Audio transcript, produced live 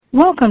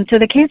Welcome to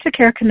the Cancer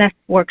Care Connect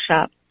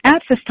workshop.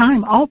 At this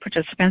time, all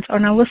participants are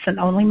in a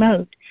listen-only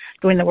mode.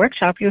 During the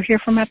workshop, you'll hear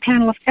from a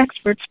panel of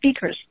expert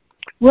speakers.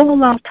 We'll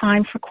allow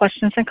time for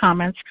questions and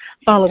comments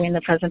following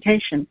the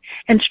presentation.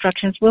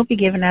 Instructions will be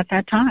given at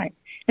that time.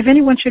 If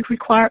anyone should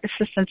require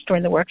assistance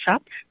during the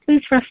workshop,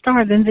 please press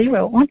star then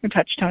 0 on your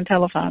touch-tone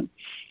telephone.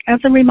 As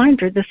a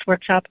reminder, this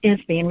workshop is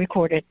being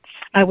recorded.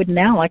 I would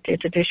now like to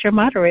introduce your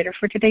moderator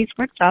for today's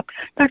workshop,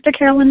 Dr.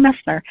 Carolyn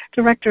Messner,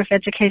 Director of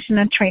Education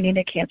and Training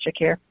at Cancer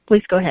Care.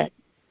 Please go ahead.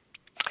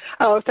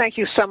 Oh, thank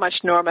you so much,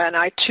 Norma. And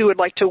I, too, would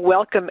like to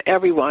welcome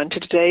everyone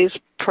to today's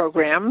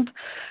program,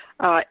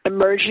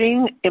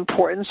 Emerging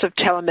Importance of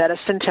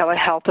Telemedicine,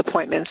 Telehealth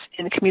Appointments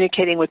in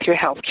Communicating with Your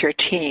Healthcare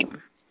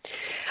Team.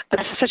 This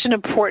is such an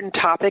important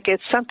topic.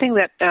 It's something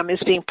that is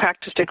being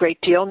practiced a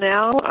great deal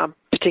now,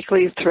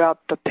 particularly throughout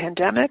the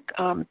pandemic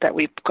that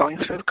we've going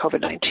through,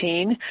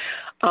 COVID-19.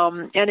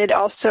 And it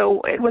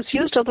was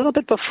used a little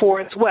bit before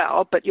as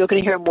well, but you're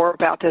going to hear more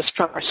about this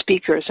from our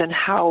speakers and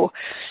how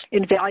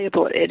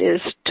invaluable it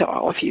is to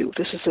all of you.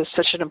 This is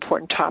such an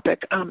important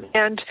topic.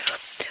 And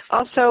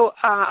also,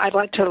 I'd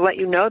like to let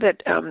you know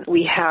that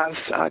we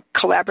have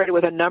collaborated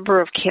with a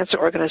number of cancer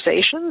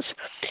organizations,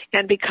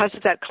 and because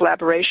of that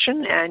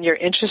collaboration and your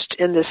interest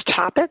in this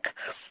topic,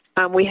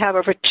 we have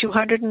over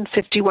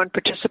 251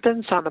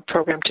 participants on the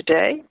program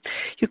today.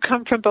 You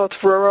come from both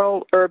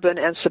rural, urban,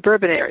 and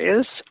suburban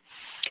areas,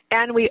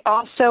 and we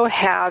also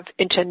have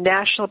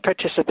international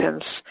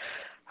participants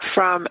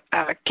from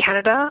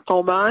Canada,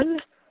 Oman,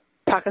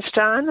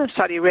 Pakistan,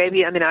 Saudi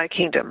Arabia, and the United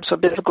Kingdom, so a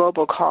bit of a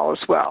global call as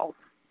well.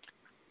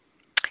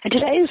 And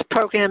today's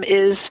program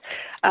is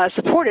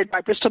supported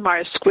by Bristol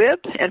Myers Squibb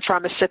and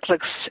Pharmacyclics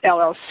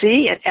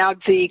LLC, an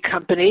AbbVie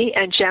company,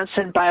 and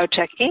Janssen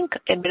Biotech Inc.,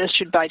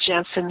 administered by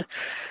Janssen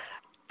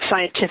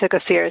Scientific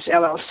Affairs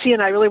LLC,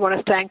 and I really want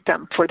to thank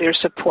them for their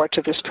support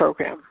of this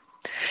program.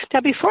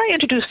 Now, before I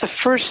introduce the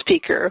first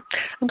speaker,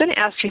 I'm going to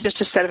ask you just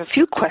to set up a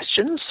few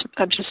questions,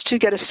 just to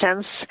get a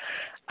sense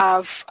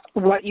of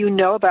what you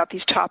know about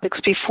these topics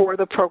before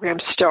the program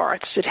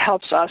starts. It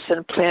helps us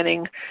in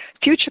planning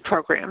future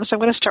programs. I'm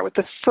going to start with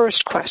the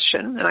first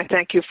question, and I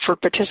thank you for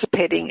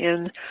participating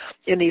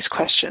in these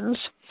questions.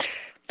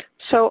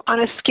 So on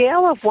a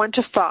scale of 1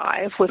 to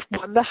 5, with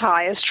 1 the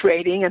highest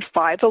rating and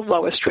 5 the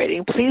lowest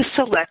rating, please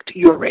select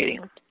your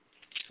rating.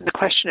 And the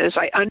question is,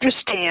 I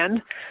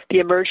understand the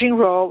emerging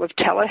role of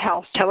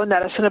telehealth,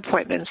 telemedicine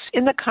appointments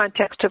in the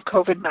context of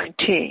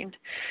COVID-19.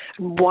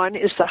 1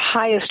 is the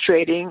highest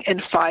rating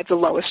and 5 the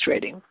lowest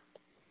rating.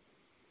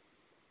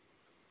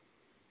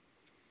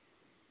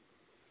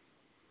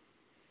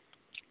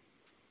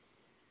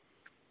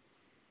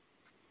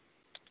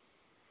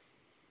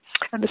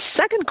 And the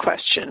second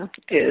question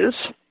is,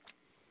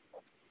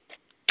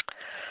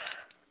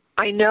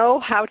 I know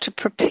how to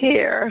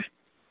prepare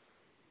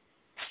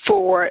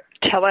for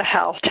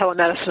telehealth,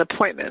 telemedicine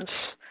appointments.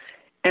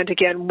 And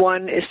again,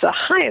 1 is the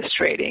highest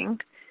rating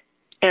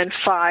and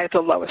 5 the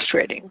lowest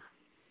rating.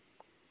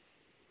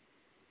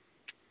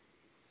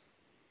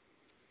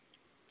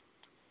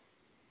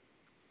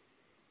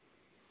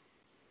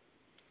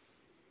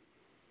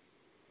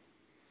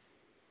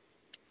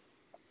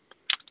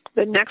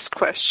 The next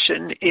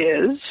question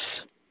is,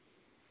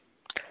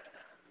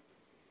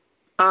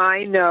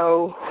 I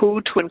know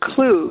who to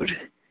include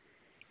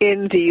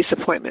in these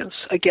appointments.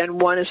 Again,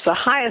 1 is the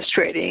highest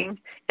rating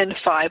and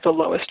 5 the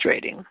lowest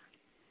rating.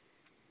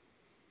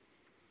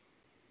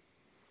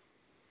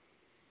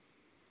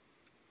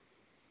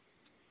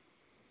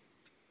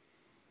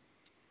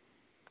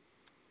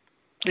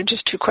 And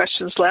just 2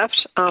 questions left.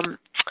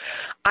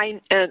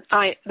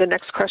 The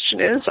next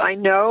question is, I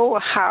know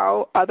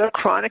how other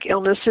chronic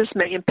illnesses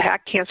may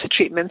impact cancer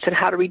treatments and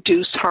how to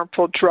reduce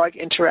harmful drug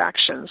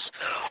interactions.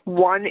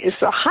 1 is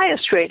the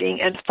highest rating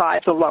and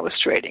 5 the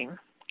lowest rating.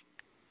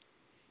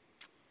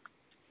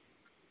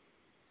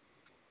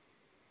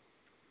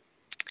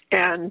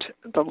 And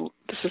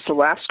this is the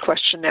last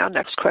question now.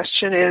 Next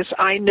question is,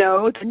 I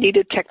know the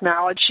needed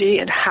technology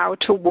and how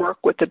to work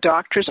with the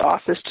doctor's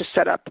office to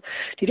set up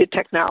needed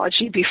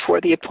technology before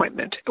the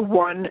appointment.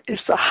 1 is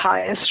the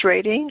highest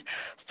rating,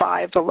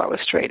 5 the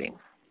lowest rating.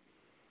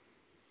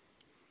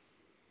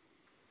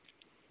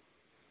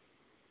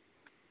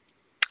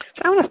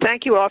 So I want to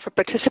thank you all for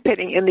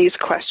participating in these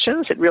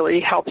questions. It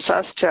really helps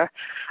us to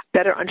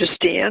better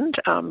understand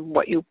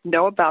what you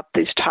know about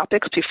these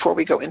topics before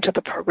we go into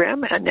the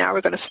program. And now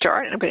we're going to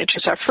start, and I'm going to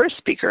introduce our first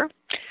speaker.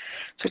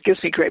 So it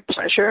gives me great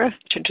pleasure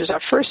to introduce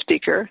our first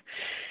speaker.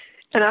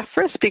 And our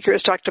first speaker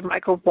is Dr.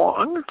 Michael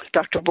Wong.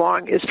 Dr.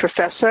 Wong is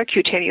Professor,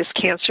 Cutaneous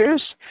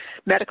Cancers,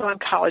 Medical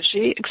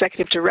Oncology,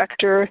 Executive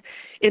Director,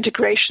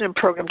 Integration and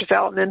Program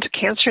Development,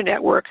 Cancer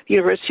Network,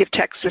 University of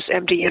Texas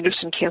MD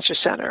Anderson Cancer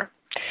Center.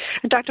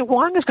 And Dr.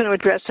 Wong is going to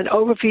address an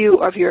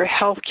overview of your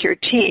healthcare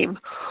team.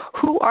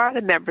 Who are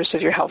the members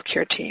of your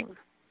healthcare team?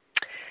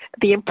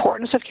 The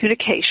importance of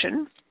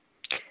communication,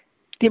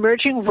 the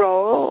emerging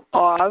role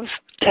of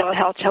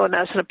telehealth,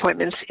 telemedicine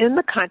appointments in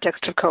the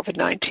context of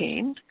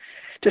COVID-19,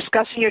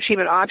 discussing your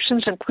treatment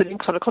options, including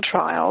clinical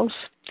trials,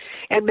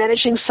 and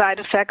managing side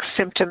effects,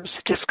 symptoms,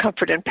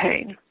 discomfort, and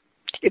pain.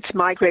 It's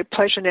my great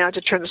pleasure now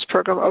to turn this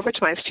program over to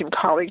my esteemed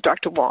colleague,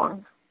 Dr.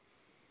 Wong.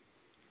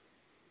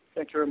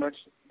 Thank you very much,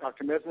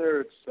 Dr.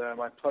 Mesner. It's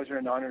my pleasure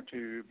and honor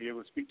to be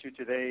able to speak to you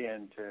today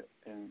and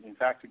in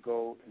fact, to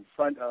go in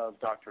front of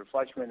Dr.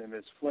 Fleischman and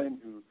Ms. Flynn,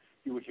 who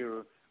you will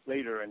hear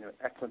later, and they're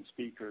excellent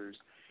speakers.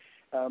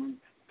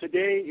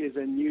 Today is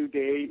a new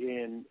day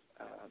in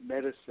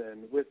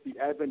medicine. With the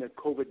advent of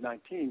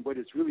COVID-19, what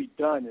it's really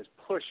done is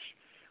push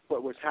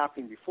what was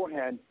happening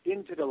beforehand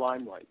into the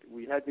limelight.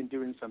 We had been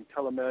doing some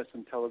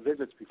telemedicine,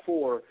 televisits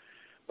before,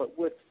 but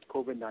with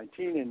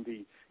COVID-19 and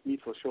the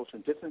need for social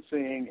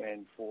distancing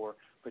and for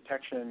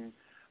protection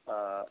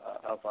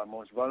of our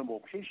most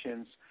vulnerable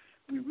patients,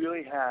 we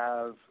really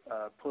have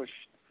pushed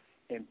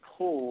and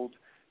pulled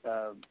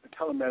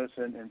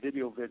telemedicine and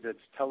video visits,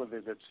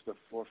 televisits to the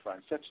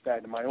forefront, such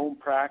that in my own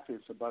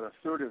practice, about a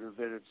third of the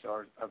visits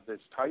are of this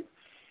type.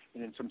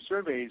 And in some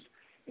surveys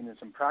and in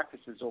some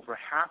practices, over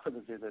half of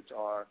the visits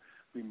are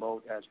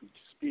remote as we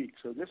speak.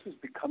 So this is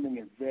becoming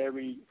a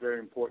very, very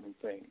important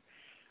thing.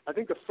 I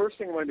think the first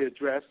thing I want to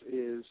address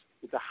is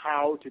the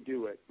how to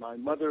do it. My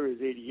mother is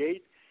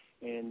 88,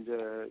 and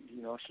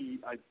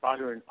I bought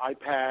her an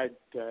iPad,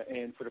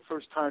 and for the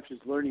first time she's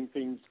learning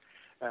things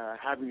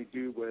having to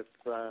do with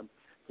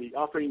the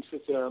operating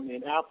system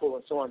in Apple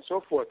and so on and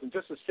so forth. And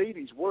just to say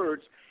these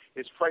words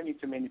is frightening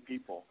to many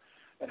people.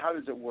 And how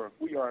does it work?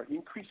 We are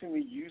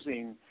increasingly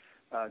using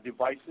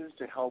devices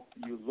to help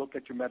you look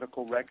at your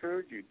medical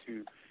record,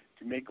 to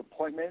make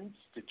appointments,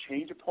 to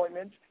change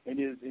appointments, and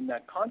it is in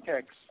that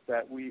context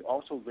that we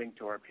also link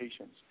to our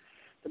patients.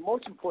 The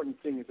most important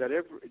thing is that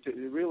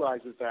to realize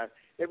is that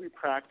every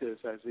practice,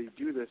 as they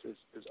do this,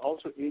 is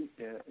also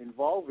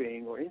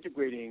involving or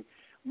integrating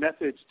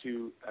methods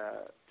to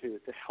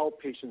help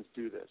patients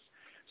do this.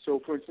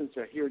 So, for instance,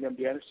 here at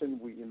MD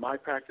Anderson, in my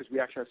practice, we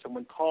actually have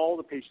someone call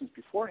the patients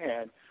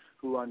beforehand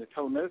who are on the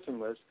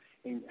telemedicine list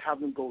and have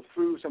them go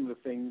through some of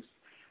the things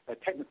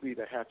technically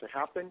that have to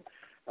happen.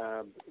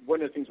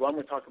 One of the things I'm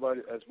going to talk about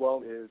as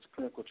well is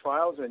clinical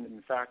trials, and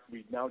in fact,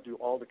 we now do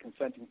all the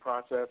consenting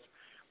process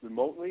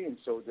remotely, and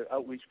so the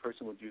outreach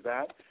person will do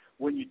that.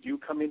 When you do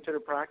come into the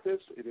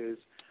practice, it is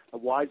a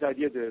wise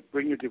idea to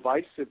bring your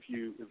device if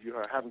you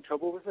are having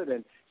trouble with it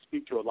and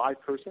speak to a live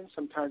person.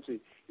 Sometimes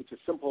it's a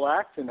simple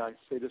act, and I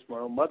say this to my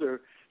own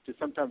mother, to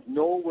sometimes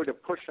know where to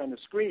push on the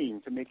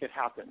screen to make it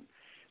happen.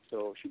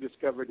 So she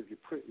discovered if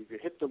you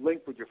hit the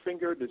link with your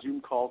finger, the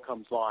Zoom call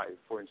comes live,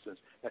 for instance.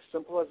 As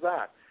simple as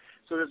that.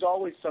 So there's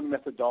always some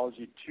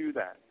methodology to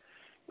that.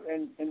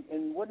 And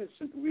what does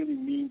it really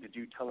mean to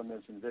do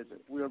telemedicine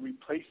visit? We are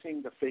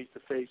replacing the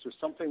face-to-face with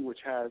something which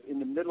has in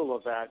the middle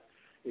of that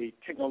a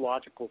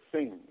technological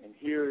thing. And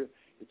here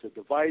it's a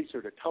device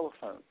or the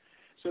telephone.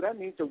 So that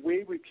means the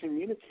way we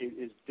communicate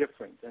is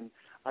different. And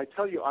I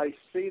tell you, I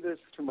say this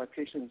to my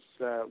patients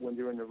when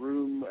they're in the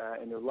room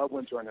and their loved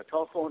ones are on the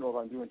telephone or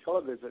I'm doing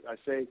televisit. I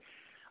say,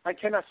 I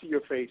cannot see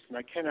your face and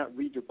I cannot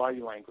read your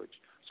body language.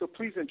 So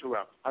please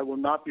interrupt. I will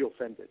not be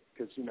offended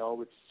because,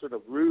 it's sort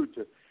of rude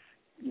to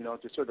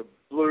sort of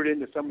blurt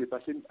into somebody.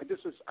 But I say,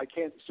 I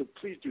can't, so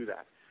please do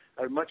that.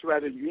 I would much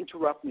rather you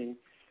interrupt me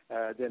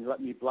than let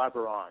me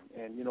blabber on.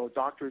 And,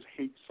 doctors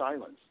hate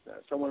silence.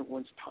 Someone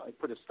once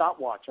put a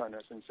stopwatch on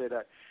us and said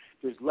that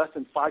there's less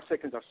than 5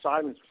 seconds of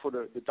silence before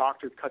the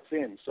doctor cuts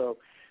in. So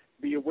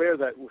be aware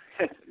that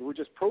we're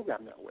just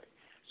programmed that way.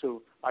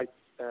 So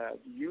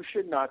you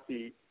should not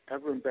be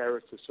ever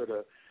embarrassed to sort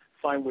of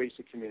find ways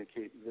to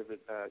communicate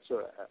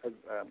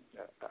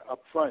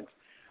up front.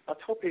 I'll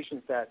tell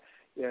patients that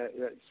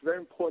it's very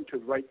important to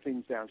write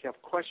things down. If you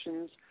have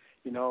questions,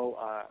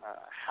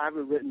 have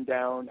it written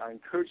down. I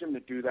encourage them to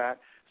do that.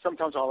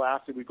 Sometimes I'll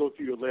ask if we go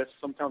through your list.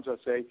 Sometimes I'll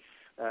say,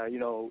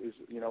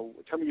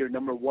 tell me your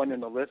number one in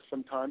the list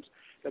sometimes.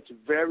 That's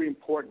very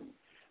important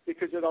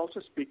because it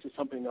also speaks to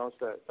something else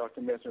that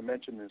Dr. Mesner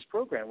mentioned in this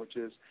program, which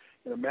is,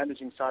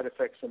 managing side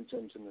effects,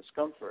 symptoms, and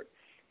discomfort.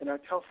 And I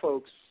tell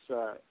folks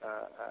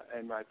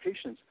and my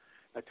patients,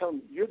 I tell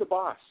them, you're the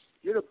boss.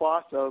 You're the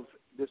boss of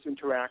this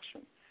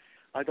interaction.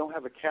 I don't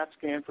have a CAT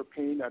scan for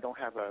pain. I don't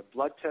have a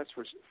blood test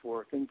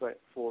for things like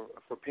for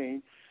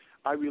pain.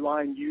 I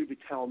rely on you to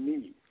tell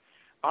me.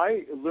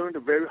 I learned a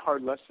very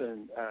hard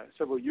lesson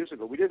several years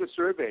ago. We did a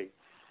survey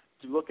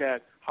to look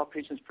at how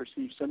patients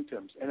perceive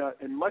symptoms,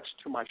 and much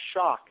to my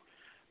shock,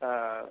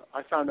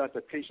 I found out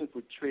that patients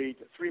would trade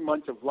 3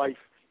 months of life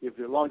as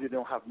long as they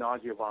don't have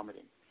nausea,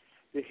 vomiting.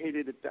 They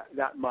hated it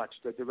that much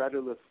that they'd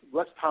rather live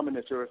less time on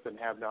this earth than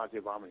have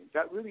nausea, vomiting.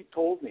 That really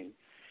told me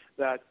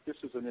that this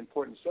is an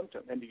important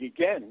symptom. And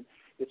again,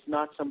 it's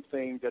not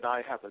something that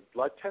I have a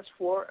blood test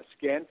for, a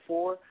scan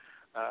for.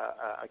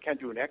 I can't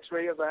do an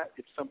X-ray of that.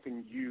 It's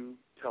something you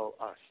tell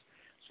us.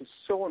 So it's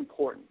so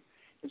important.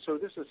 And so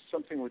this is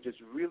something which is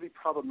really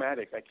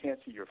problematic. I can't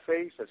see your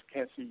face. I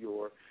can't see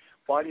your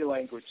body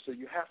language. So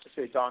you have to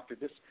say, doctor,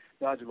 this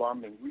nausea,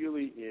 vomiting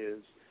really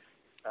is,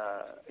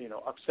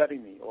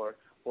 upsetting me, or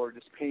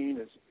this pain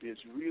is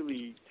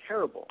really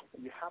terrible.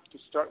 And you have to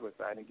start with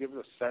that and give it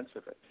a sense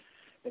of it.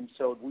 And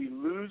so we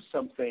lose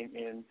something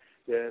in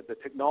the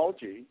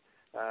technology,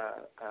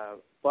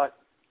 but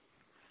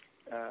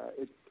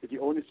the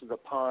onus is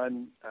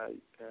upon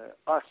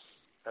us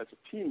as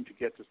a team to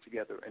get this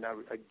together. And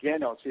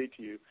again, I'll say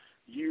to you,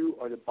 you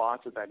are the boss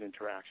of that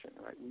interaction,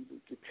 right? We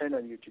depend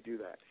on you to do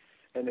that.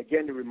 And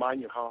again, to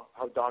remind you how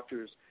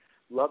doctors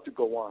love to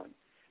go on.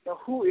 Now,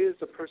 who is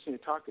the person you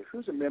talk to?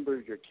 Who's a member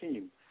of your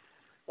team?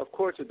 Of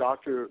course, a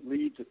doctor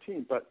leads a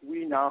team, but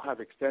we now have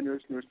extenders,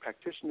 nurse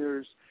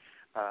practitioners,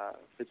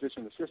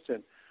 physician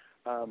assistant,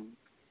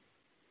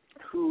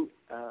 who,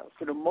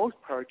 for the most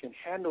part, can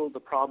handle the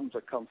problems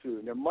that come through.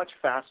 And they're much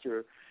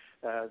faster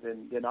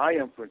than I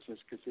am, for instance,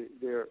 because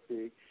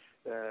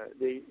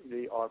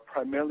they are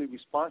primarily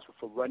responsible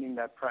for running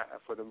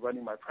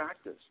running my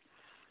practice.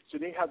 So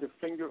they have their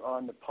finger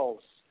on the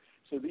pulse.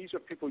 So these are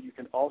people you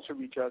can also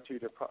reach out to,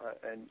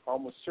 and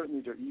almost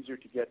certainly they're easier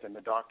to get than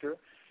the doctor.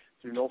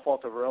 Through no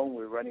fault of our own,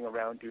 we're running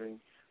around doing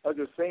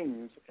other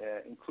things,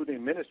 including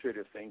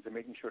administrative things, and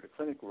making sure the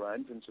clinic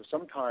runs. And so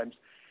sometimes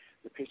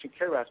the patient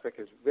care aspect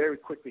is very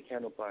quickly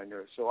handled by a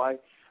nurse. So I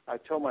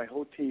tell my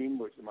whole team,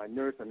 which is my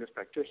nurse, my nurse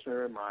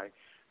practitioner, my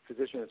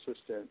physician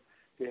assistant,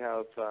 they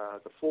have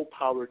the full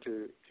power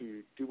to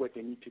do what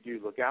they need to do,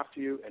 look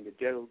after you, and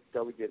to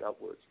delegate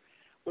upwards.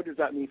 What does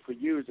that mean for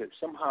you is that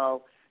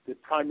somehow the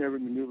primary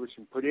maneuvers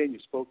you put in, you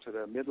spoke to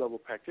the mid-level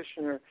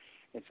practitioner,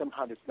 and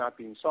somehow it's not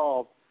being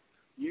solved,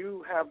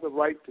 you have the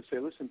right to say,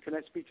 listen, can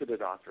I speak to the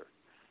doctor,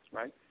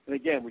 right? And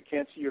again, we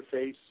can't see your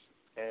face,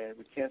 and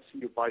we can't see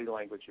your body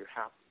language. You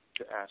have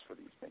to ask for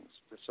these things.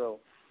 So,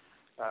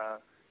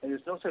 and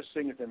there's no such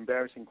thing as an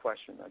embarrassing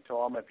question. I tell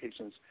all my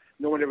patients,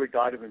 no one ever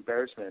died of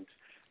embarrassment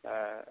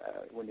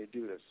when they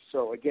do this.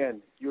 So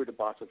again, you're the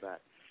boss of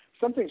that.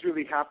 Something's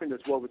really happened as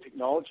well with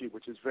technology,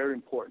 which is very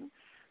important.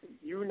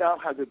 You now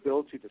have the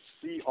ability to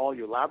see all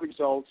your lab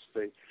results,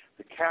 the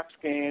CAT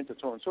scans, and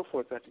so on and so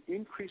forth. That's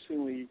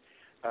increasingly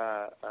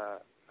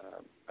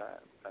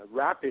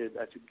rapid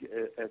as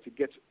it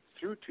gets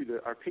through to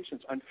our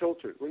patients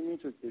unfiltered. What it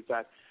means is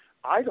that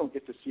I don't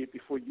get to see it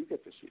before you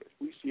get to see it.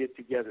 We see it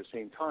together at the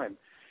same time.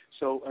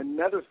 So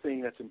another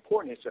thing that's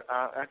important is to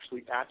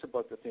actually ask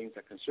about the things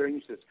that concern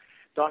you. Says,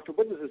 doctor,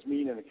 what does this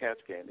mean in the CAT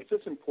scan? It's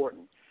just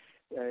important,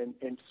 and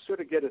to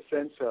sort of get a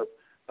sense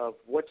of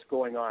what's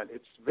going on.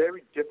 It's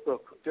very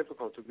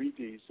difficult to read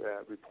these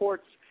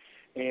reports,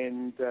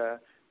 and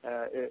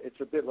it's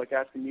a bit like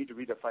asking me to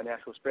read a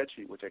financial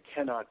spreadsheet, which I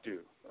cannot do.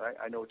 Right?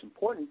 I know it's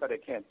important, but I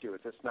can't do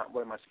it. That's not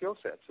one of my skill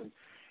sets. And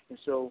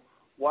so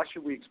why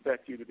should we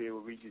expect you to be able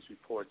to read these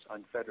reports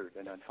unfettered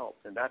and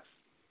unhelped? And that's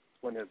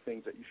one of the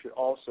things that you should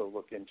also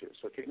look into.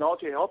 So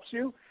technology helps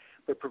you,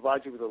 but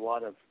provides you with a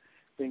lot of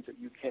things that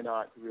you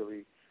cannot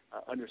really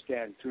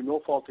understand through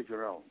no fault of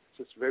your own.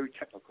 So it's very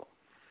technical.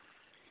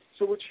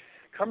 So which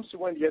comes to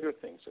one of the other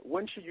things.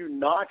 When should you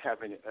not have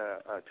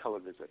a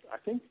televisit? I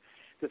think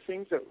the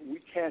things that we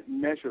can't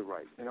measure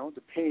right,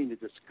 the pain, the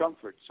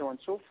discomfort, so on and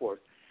so forth,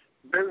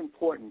 very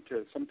important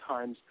to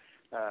sometimes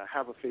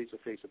have a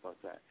face-to-face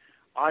about that.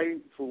 I,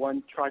 for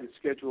one, try to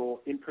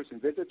schedule in-person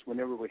visits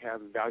whenever we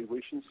have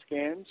evaluation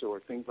scans or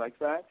things like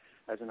that.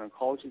 As an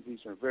oncologist, these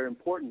are very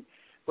important.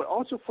 But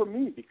also for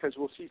me, because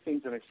we'll see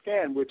things in a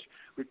scan which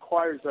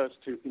requires us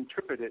to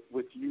interpret it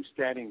with you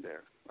standing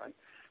there, right?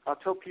 I'll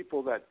tell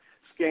people that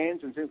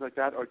scans and things like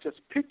that are just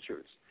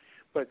pictures,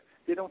 but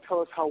they don't tell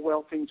us how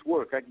well things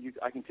work.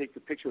 I can take the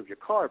picture of your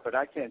car, but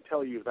I can't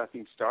tell you if that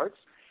thing starts,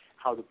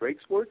 how the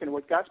brakes work, and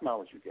what gas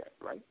mileage you get,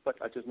 right? But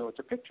I just know it's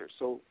a picture.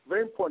 So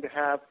very important to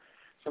have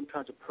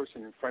sometimes a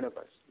person in front of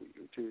us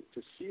to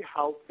see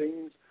how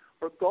things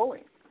are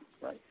going,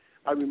 right?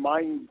 I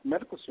remind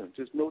medical students,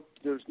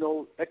 there's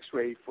no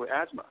X-ray for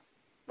asthma,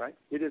 right?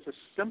 It is a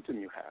symptom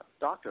you have.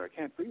 Doctor, I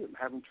can't breathe. I'm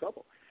having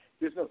trouble.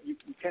 You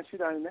can't see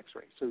that in an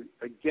X-ray. So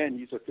again,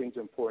 these are things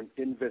important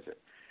in visit,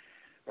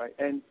 right?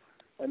 And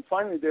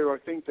finally, there are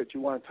things that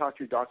you want to talk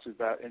to your doctors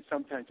about, and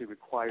sometimes they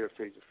require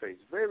face-to-face,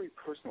 very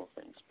personal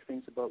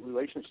things about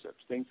relationships,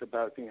 things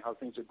about how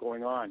things are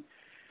going on.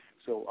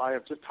 So I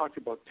have just talked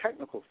about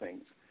technical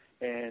things,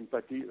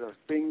 but these are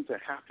things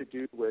that have to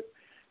do with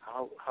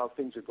how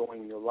things are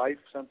going in your life.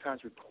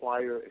 Sometimes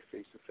require a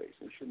face-to-face.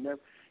 And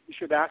you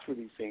should ask for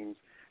these things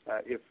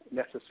if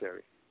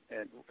necessary.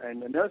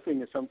 And another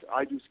thing is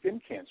I do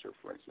skin cancer,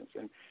 for instance,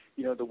 and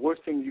the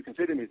worst thing you can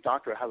say to me is,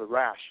 doctor, I have a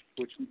rash,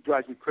 which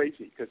drives me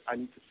crazy because I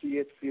need to see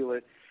it, feel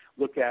it,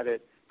 look at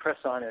it, press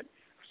on it.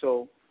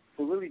 So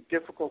for really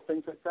difficult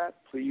things like that,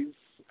 please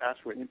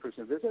ask for an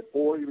in-person visit,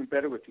 or even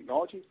better with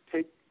technology,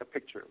 take a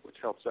picture, which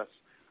helps us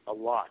a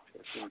lot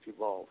as things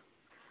evolve.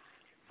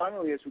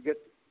 Finally, as we get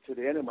to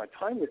the end of my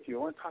time with you,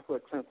 I want to talk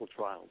about clinical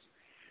trials.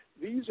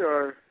 These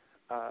are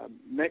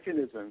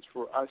mechanisms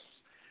for us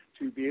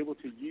to be able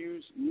to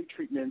use new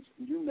treatments,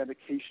 new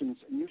medications,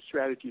 new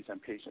strategies on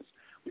patients.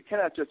 We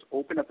cannot just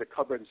open up the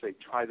cupboard and say,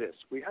 try this.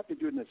 We have to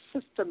do it in a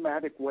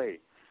systematic way.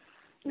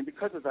 And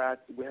because of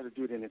that, we have to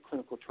do it in a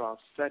clinical trial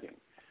setting.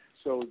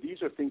 So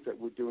these are things that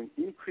we're doing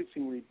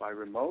increasingly by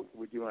remote.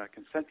 We're doing our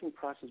consenting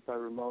process by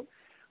remote.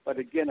 But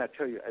again, I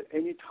tell you, at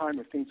any time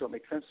if things don't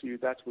make sense to you,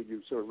 that's where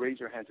you sort of raise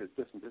your hand and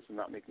say, this is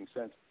not making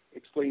sense.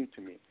 Explain it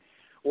to me.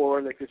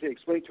 Or like they say,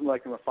 explain it to me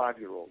like I'm a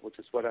 5-year-old, which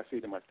is what I say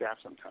to my staff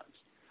sometimes.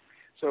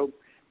 So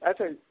as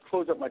I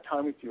close up my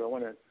time with you, I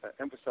want to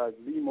emphasize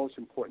the most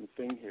important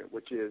thing here,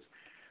 which is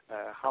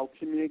how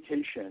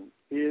communication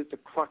is the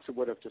crux of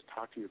what I've just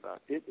talked to you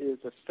about. It is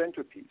a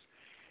centerpiece.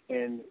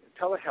 And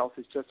telehealth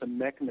is just a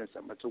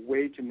mechanism. It's a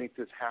way to make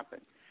this happen.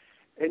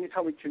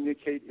 Anytime we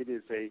communicate, it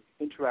is an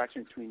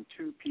interaction between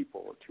two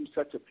people or two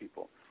sets of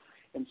people.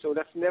 And so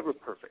that's never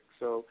perfect.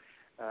 So,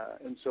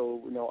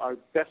 our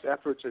best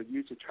efforts are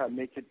used to try to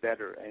make it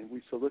better. And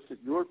we solicit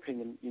your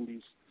opinion in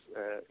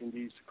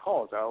these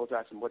calls. I always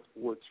ask them what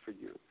works for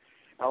you.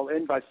 I'll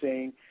end by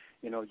saying,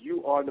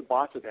 you are the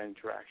boss of that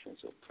interaction,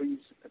 so please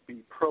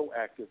be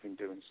proactive in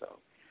doing so.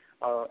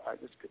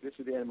 This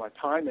is the end of my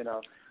time, and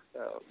I'll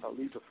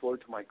leave the floor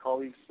to my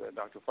colleagues,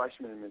 Dr.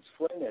 Fleischman and Ms.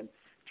 Flynn, and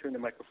turn the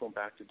microphone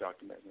back to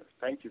Dr. Messner.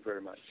 Thank you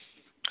very much.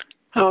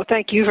 Oh,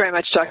 thank you very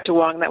much, Dr.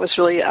 Wong. That was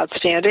really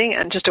outstanding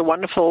and just a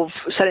wonderful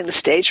setting the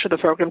stage for the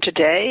program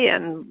today,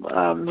 and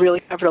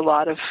really covered a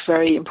lot of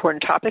very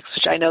important topics,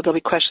 which I know there'll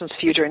be questions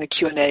for you during the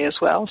Q&A as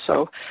well.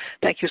 So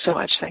thank you so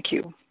much. Thank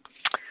you.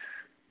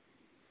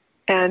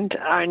 And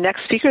our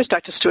next speaker is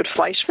Dr. Stuart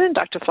Fleischman.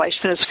 Dr.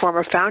 Fleischman is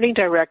former founding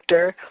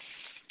director,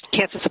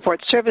 Cancer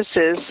Support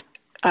Services,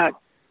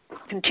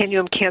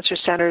 Continuum Cancer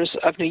Centers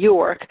of New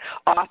York,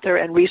 author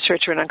and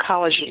researcher in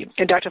oncology.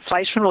 And Dr.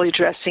 Fleischman will be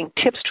addressing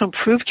tips to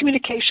improve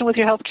communication with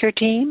your healthcare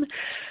team,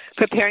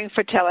 preparing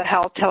for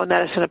telehealth,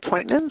 telemedicine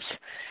appointments.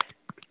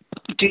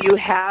 Do you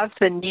have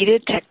the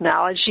needed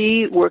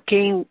technology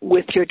working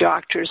with your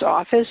doctor's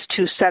office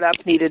to set up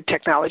needed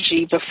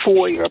technology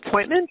before your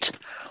appointment?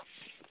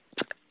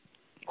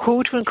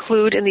 Who to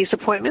include in these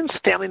appointments,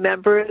 family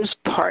members,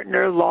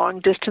 partner,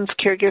 long-distance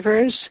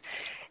caregivers,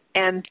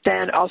 and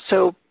then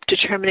also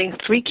determining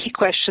 3 key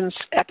questions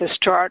at the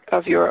start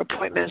of your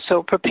appointment,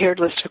 so prepared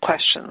list of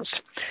questions.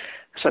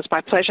 So it's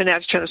my pleasure now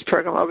to turn this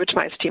program over to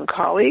my esteemed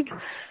colleague,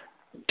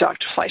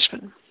 Dr.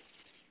 Fleischman.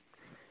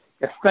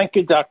 Yes, thank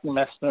you, Dr.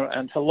 Messner,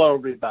 and hello,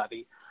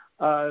 everybody.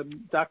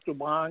 Dr.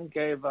 Wong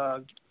gave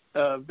a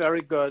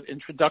very good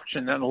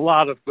introduction and a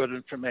lot of good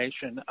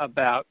information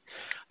about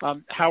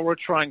how we're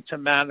trying to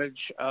manage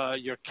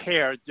your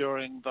care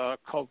during the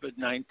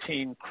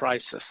COVID-19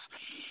 crisis.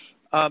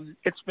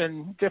 It's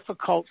been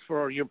difficult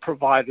for your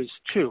providers,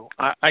 too.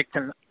 I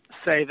can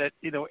say that,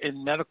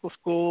 in medical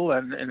school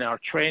and in our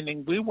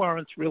training, we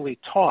weren't really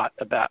taught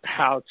about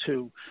how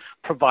to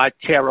provide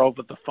care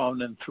over the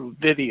phone and through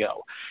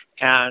video.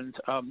 And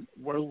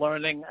we're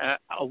learning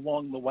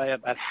along the way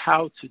about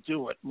how to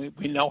do it.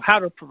 We know how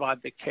to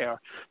provide the care,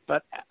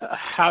 but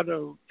how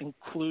to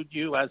include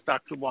you, as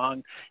Dr.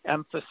 Wong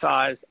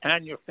emphasized,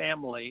 and your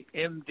family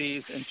in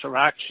these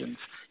interactions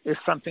is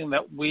something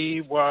that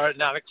we were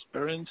not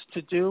experienced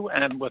to do.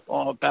 And with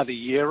about a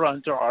year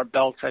under our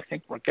belts, I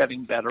think we're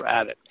getting better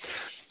at it.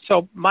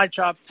 So my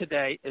job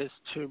today is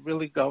to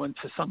really go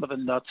into some of the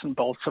nuts and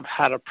bolts of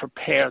how to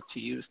prepare to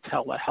use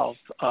telehealth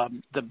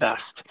the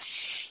best.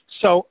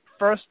 So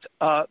first,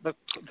 the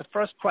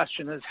first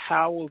question is,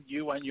 how will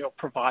you and your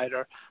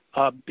provider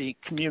be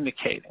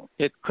communicating?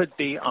 It could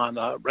be on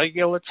a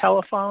regular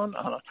telephone,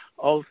 on an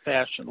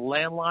old-fashioned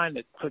landline.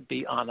 It could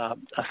be on a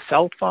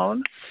cell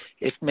phone.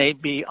 It may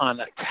be on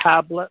a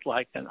tablet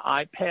like an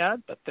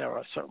iPad, but there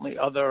are certainly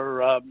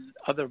other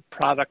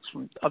products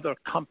from other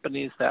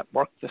companies that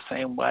work the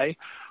same way.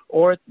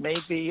 Or it may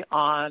be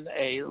on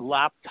a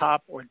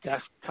laptop or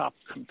desktop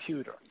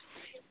computer.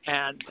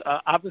 And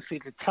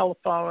obviously the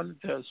telephone,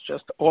 there's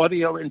just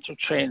audio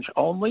interchange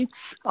only.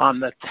 On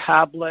the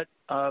tablet,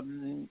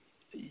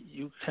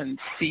 you can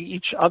see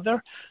each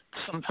other.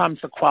 Sometimes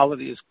the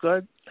quality is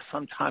good.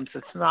 Sometimes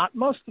it's not.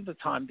 Most of the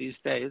time these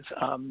days,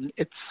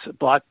 it's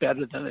a lot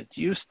better than it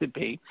used to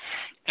be.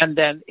 And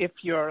then if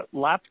your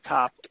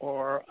laptop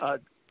or a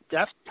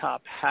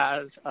desktop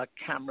has a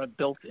camera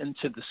built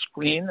into the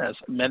screen, as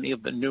many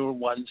of the newer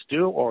ones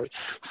do, or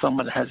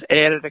someone has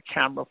added a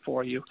camera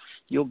for you,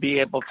 you'll be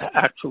able to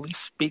actually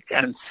speak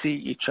and see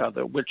each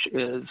other, which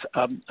is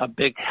a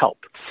big help.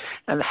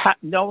 And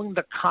knowing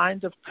the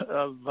kind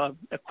of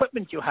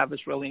equipment you have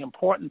is really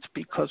important,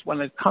 because when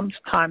it comes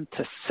time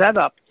to set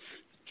up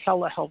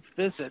telehealth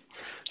visit,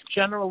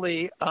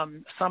 generally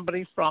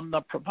somebody from the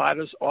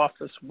provider's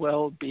office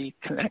will be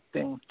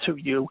connecting to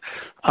you,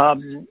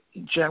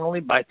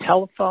 generally by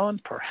telephone,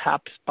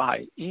 perhaps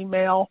by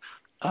email,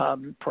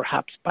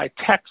 perhaps by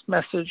text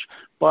message,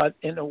 but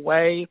in a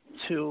way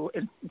to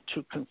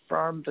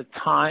confirm the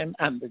time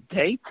and the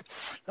date.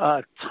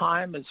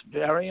 Time is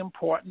very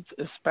important,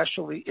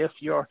 especially if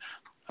your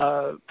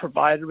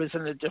provider is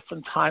in a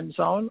different time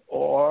zone,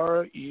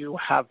 or you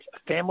have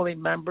family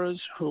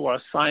members who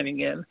are signing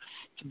in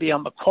to be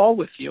on the call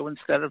with you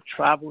instead of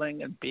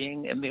traveling and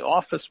being in the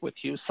office with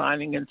you,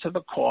 signing into the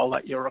call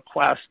at your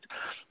request,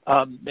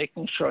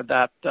 making sure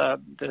that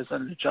there's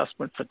an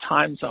adjustment for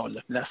time zone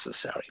if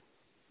necessary.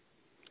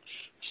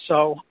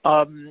 So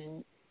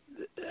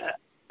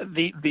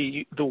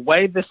the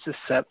way this is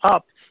set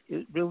up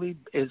it really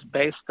is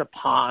based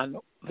upon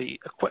the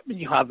equipment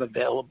you have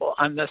available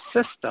and the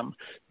system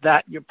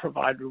that your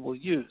provider will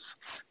use.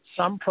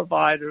 Some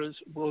providers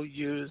will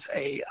use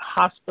a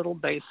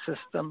hospital-based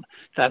system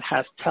that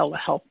has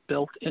telehealth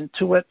built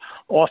into it.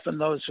 Often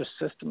those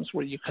are systems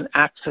where you can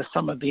access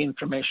some of the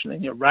information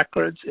in your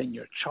records, in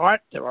your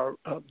chart. There are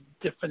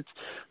different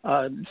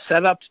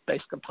setups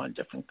based upon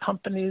different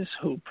companies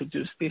who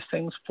produce these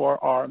things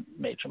for our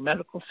major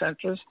medical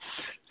centers.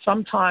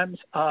 Sometimes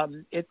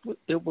it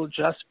will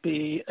just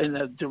be in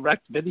a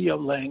direct video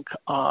link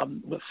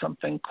with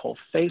something called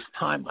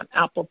FaceTime on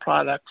Apple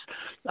products.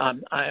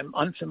 I am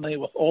unfamiliar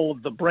with all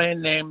of the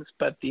brand names,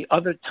 but the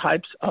other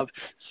types of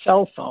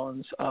cell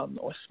phones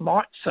or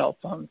smart cell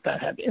phones that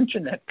have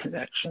internet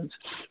connections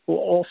will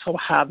also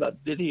have a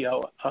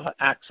video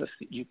access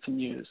that you can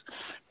use.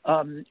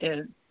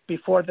 And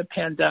before the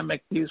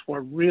pandemic, these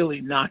were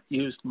really not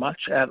used much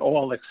at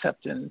all,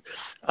 except in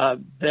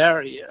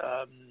very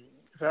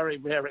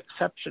rare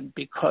exception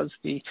because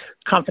the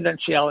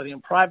confidentiality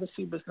and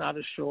privacy was not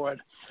assured.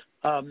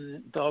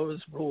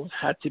 Those rules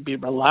had to be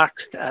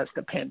relaxed as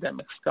the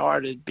pandemic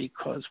started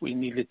because we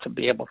needed to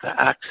be able to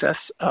access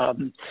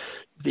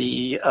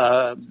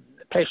the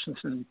patients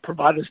and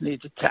providers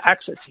needed to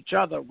access each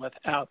other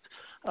without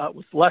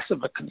with less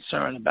of a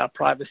concern about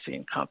privacy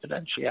and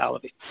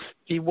confidentiality.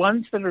 The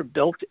ones that are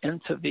built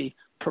into the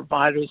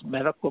provider's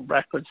medical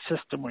record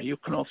system, where you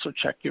can also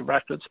check your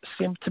records,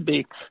 seem to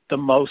be the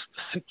most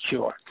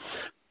secure.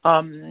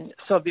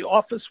 So the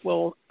office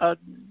will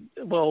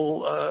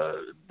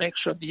make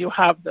sure that you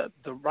have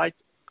the right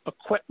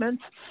equipment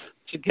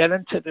to get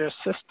into their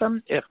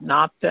system. If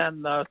not,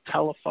 then the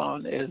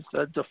telephone is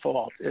the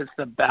default, is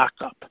the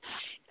backup.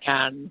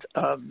 And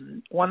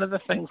one of the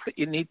things that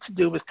you need to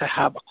do is to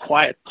have a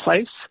quiet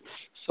place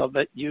so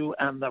that you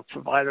and the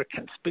provider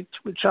can speak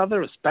to each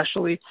other,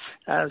 especially,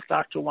 as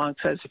Dr. Wang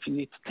says, if you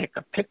need to take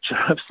a picture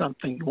of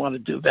something, you want to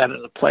do that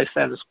in a place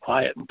that is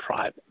quiet and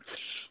private.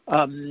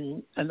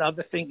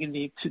 Another thing you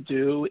need to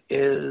do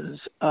is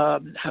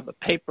have a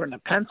paper and a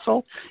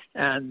pencil.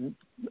 And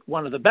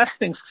one of the best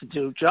things to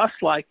do, just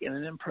like in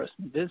an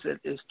in-person visit,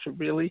 is to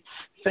really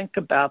think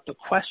about the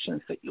questions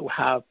that you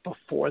have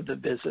before the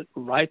visit.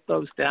 Write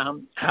those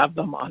down, have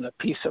them on a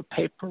piece of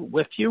paper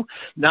with you,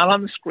 not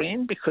on the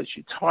screen, because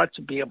it's hard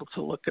to be able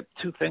to look at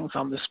two things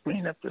on the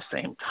screen at the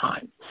same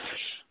time.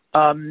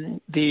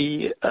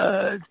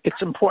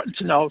 It's important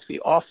to know if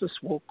the office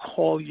will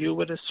call you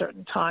at a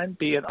certain time,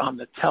 be it on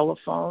the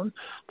telephone,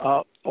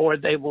 or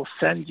they will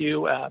send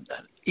you an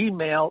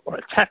email or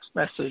a text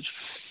message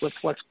with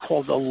what's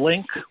called a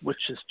link,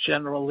 which is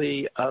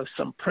generally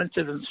some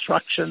printed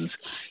instructions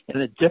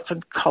in a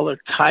different color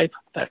type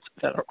that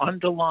are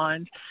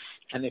underlined.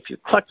 And if you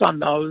click on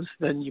those,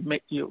 then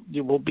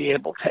you will be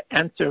able to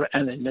enter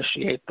and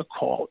initiate the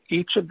call.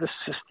 Each of the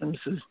systems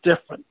is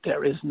different.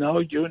 There is no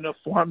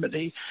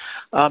uniformity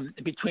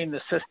between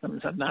the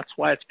systems, and that's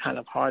why it's kind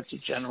of hard to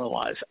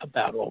generalize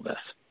about all this.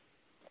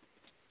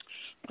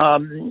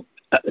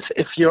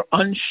 If you're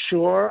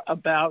unsure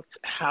about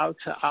how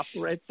to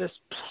operate this,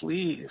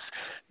 please,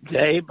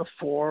 day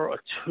before or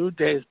 2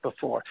 days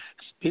before,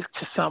 speak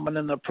to someone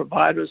in the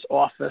provider's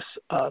office.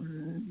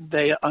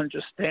 They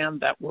understand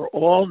that we're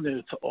all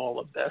new to all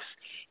of this,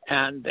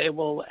 and they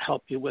will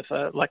help you with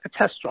a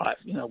test drive,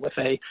 with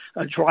a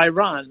dry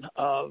run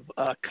of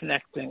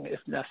connecting if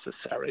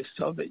necessary,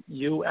 so that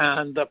you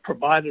and the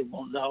provider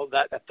will know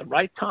that at the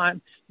right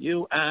time,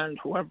 you and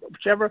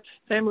whichever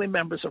family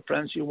members or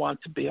friends you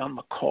want to be on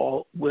the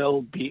call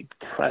will be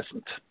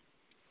present.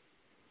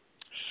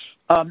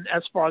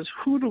 As far as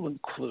who to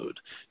include,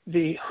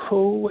 the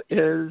who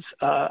is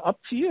up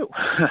to you.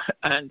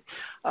 And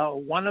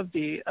one of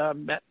the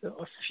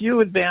few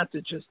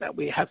advantages that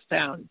we have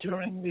found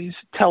during these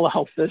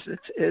telehealth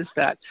visits is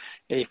that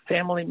a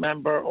family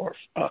member or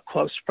a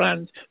close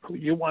friend who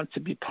you want to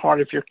be part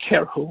of your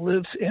care, who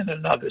lives in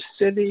another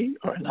city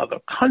or another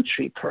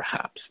country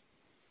perhaps,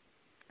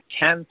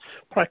 can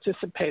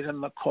participate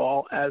in the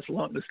call as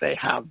long as they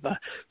have the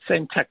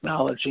same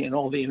technology and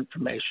all the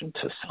information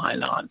to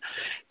sign on.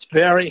 It's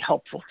very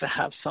helpful to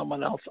have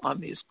someone else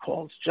on these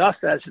calls, just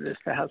as it is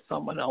to have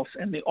someone else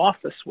in the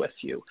office with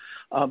you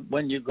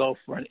when you go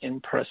for an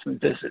in-person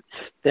visit.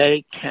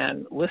 They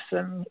can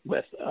listen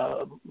with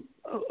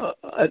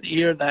an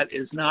ear that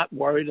is not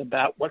worried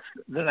about what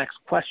the next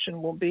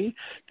question will be.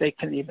 They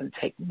can even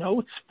take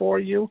notes for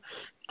you.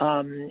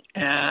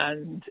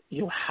 And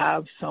you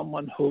have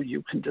someone who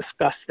you can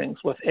discuss things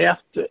with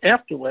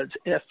afterwards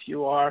if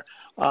you are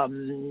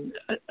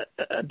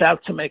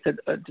about to make an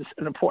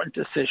important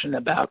decision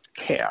about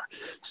care.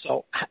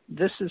 So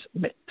this is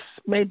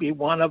maybe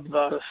one of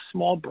the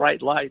small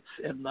bright lights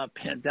in the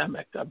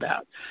pandemic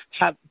about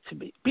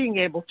being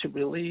able to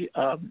really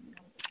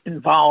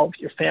involve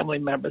your family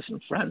members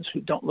and friends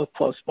who don't live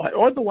close by,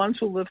 or the ones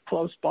who live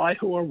close by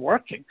who are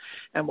working,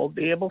 and will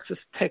be able to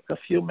take a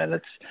few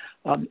minutes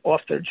off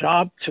their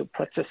job to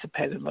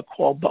participate in the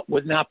call, but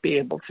would not be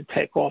able to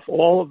take off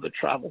all of the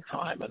travel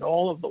time and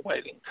all of the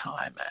waiting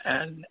time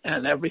and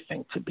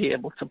everything to be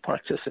able to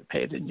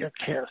participate in your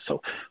care.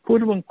 So who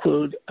to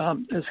include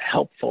is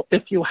helpful.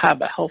 If you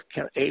have a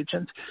healthcare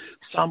agent,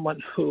 someone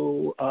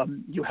who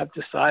you have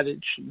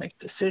decided should make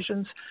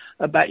decisions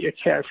about your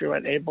care, if you're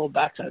unable,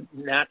 that's a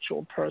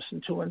natural person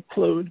to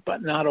include,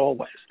 but not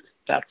always.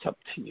 That's up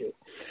to you.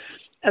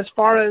 As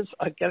far as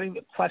getting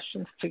the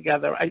questions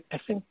together, I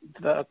think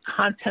the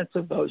content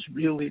of those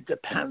really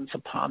depends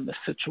upon the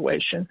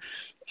situation,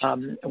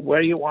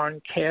 where you are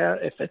in care.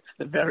 If it's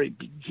the very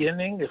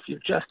beginning, if you're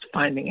just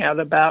finding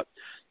out about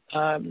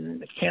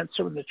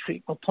cancer and the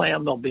treatment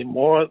plan, there'll be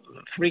more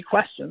than 3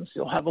 questions.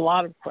 You'll have a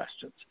lot of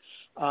questions.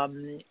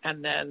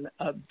 And then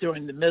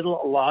during the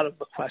middle, a lot of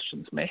the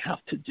questions may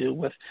have to do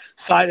with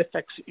side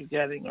effects that you're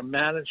getting or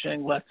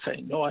managing, let's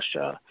say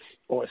nausea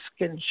or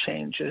skin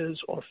changes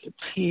or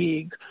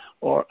fatigue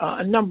or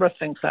a number of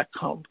things that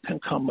can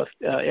come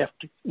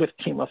with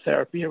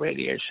chemotherapy or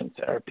radiation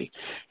therapy.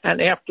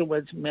 And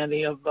afterwards,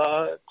 many of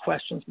the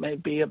questions may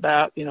be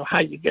about, how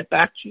you get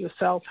back to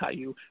yourself, how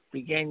you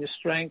regain your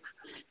strength,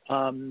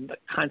 the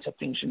kinds of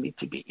things you need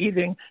to be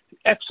eating, the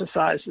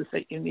exercises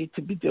that you need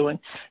to be doing.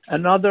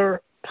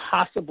 Another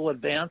possible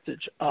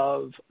advantage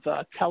of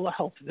the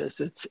telehealth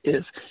visits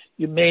is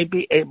you may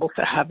be able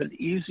to have an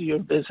easier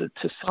visit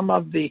to some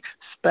of the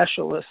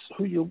specialists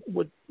who you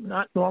would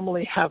not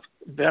normally have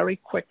very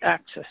quick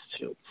access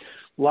to,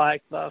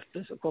 like the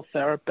physical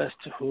therapist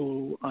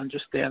who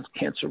understands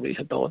cancer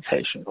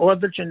rehabilitation, or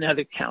the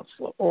genetic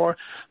counselor, or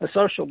a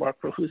social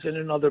worker who's in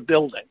another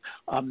building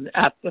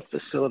at the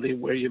facility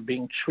where you're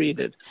being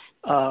treated,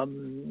 or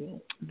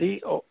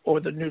the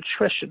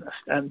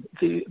nutritionist. And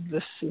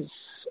this is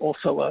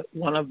also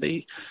one of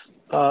the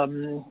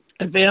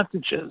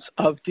advantages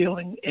of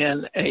dealing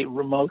in a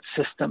remote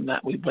system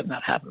that we would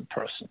not have in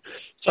person.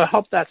 So I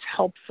hope that's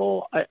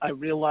helpful. I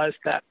realize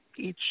that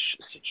each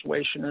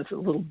situation is a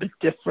little bit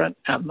different,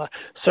 and the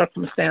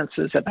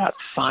circumstances about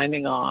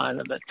signing on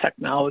and the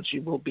technology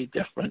will be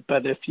different.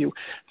 But if you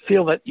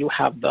feel that you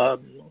have the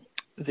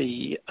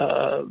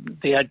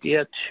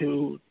idea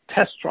to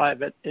test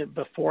drive it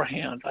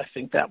beforehand, I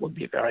think that would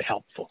be very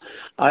helpful.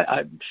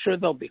 I'm sure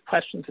there'll be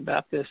questions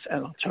about this,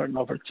 and I'll turn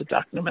over to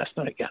Dr.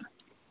 Messner again.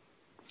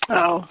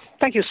 Oh,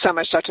 thank you so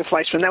much, Dr.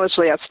 Fleischman. That was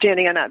really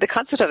outstanding. And the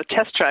concept of a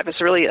test drive is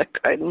really a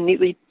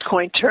neatly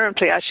coined term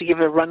to actually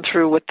give a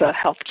run-through with the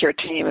healthcare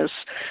team is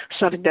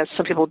something that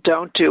some people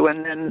don't do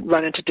and then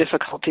run into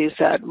difficulties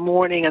that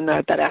morning and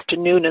that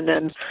afternoon, and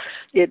then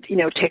it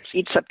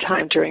eats up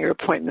time during your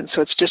appointment.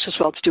 So it's just as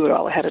well to do it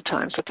all ahead of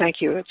time. So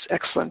thank you. It's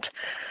excellent.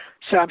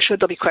 So I'm sure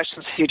there'll be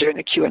questions for you during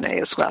the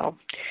Q&A as well.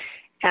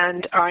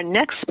 And our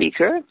next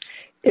speaker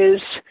is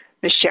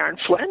Ms. Sharon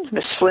Flynn.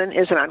 Ms. Flynn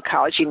is an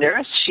oncology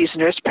nurse. She's a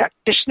nurse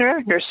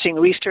practitioner, nursing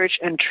research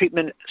and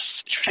treatment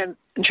and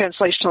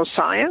translational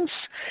science,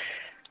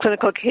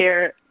 clinical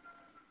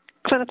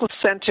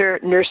center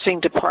nursing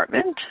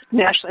department,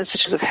 National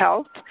Institutes of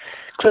Health,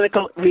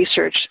 Clinical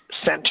Research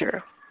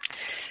Center.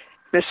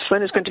 Ms.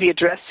 Flynn is going to be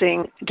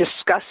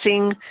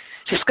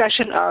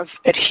discussion of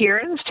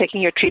adherence,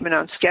 taking your treatment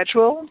on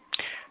schedule,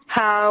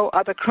 how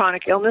other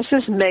chronic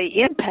illnesses may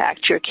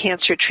impact your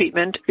cancer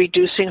treatment,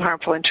 reducing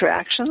harmful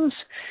interactions,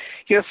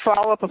 your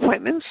follow-up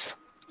appointments,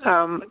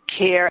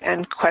 care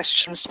and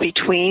questions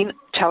between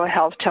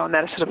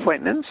telemedicine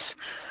appointments,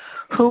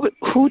 who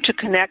to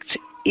contact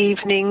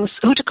evenings,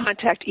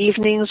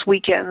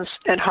 weekends,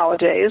 and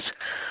holidays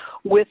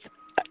with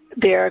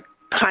their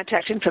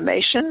contact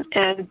information,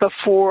 and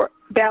before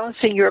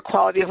balancing your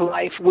quality of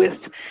life with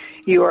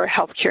your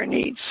healthcare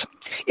needs.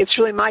 It's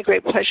really my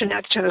great pleasure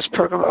now to turn this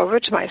program over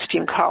to my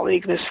esteemed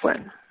colleague, Ms.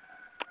 Flynn.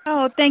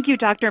 Oh, thank you,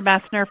 Dr.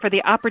 Messner, for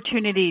the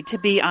opportunity to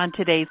be on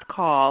today's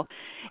call.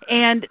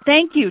 And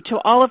thank you to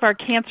all of our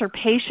cancer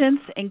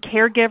patients and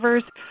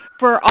caregivers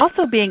for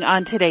also being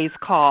on today's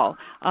call.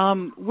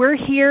 We're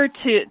here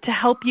to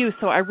help you,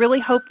 so I really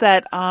hope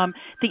that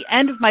the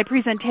end of my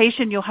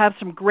presentation you'll have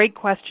some great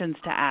questions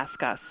to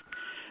ask us.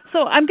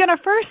 So I'm going to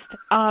first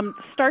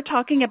start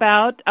talking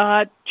about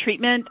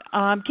treatment,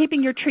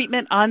 keeping your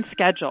treatment on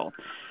schedule.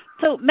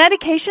 So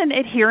medication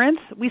adherence,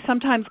 we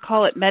sometimes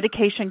call it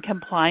medication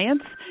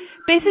compliance,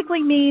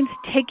 basically means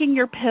taking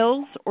your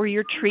pills or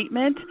your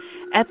treatment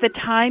at the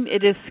time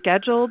it is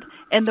scheduled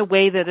and the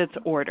way that it's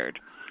ordered.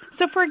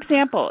 So, for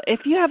example,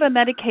 if you have a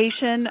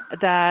medication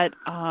that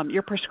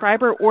your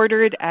prescriber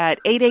ordered at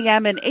 8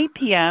 a.m. and 8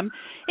 p.m.,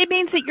 it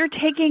means that you're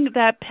taking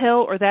that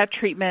pill or that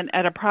treatment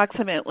at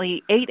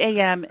approximately 8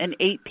 a.m. and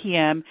 8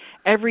 p.m.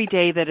 every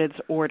day that it's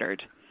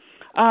ordered.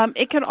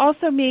 It can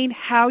also mean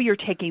how you're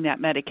taking that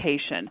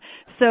medication.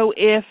 So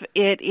if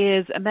it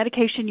is a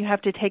medication you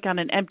have to take on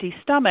an empty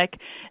stomach,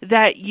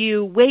 that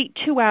you wait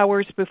 2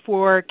 hours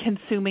before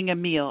consuming a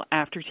meal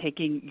after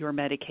taking your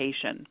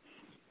medication.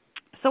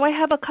 So I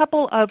have a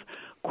couple of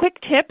quick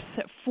tips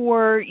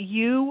for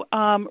you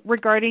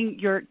regarding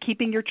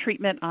keeping your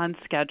treatment on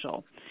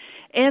schedule.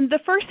 And the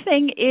first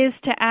thing is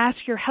to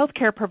ask your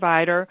healthcare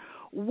provider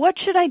what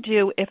should I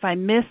do if I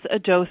miss a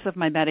dose of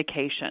my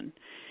medication?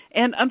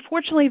 And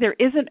unfortunately, there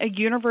isn't a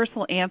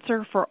universal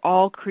answer for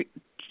all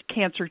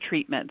cancer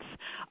treatments.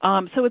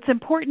 So it's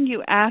important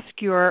you ask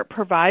your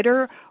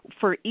provider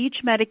for each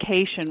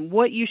medication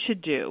what you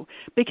should do,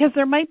 because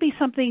there might be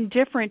something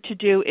different to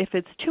do if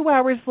it's 2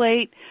 hours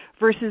late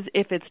versus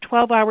if it's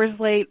 12 hours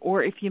late,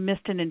 or if you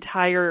missed an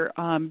entire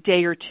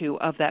day or two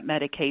of that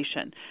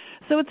medication.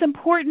 So it's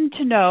important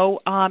to know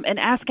and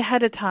ask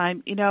ahead of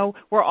time.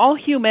 We're all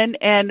human,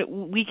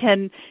 and we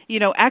can,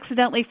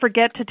 accidentally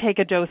forget to take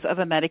a dose of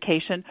a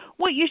medication,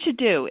 what you should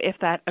do if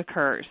that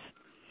occurs.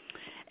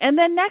 And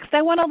then next,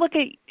 I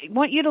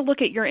want you to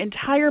look at your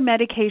entire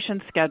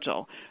medication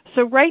schedule.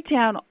 So write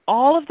down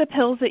all of the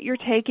pills that you're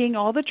taking,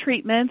 all the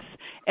treatments,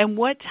 and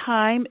what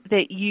time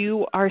that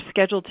you are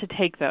scheduled to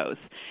take those.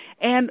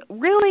 And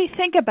really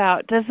think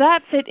about, does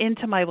that fit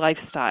into my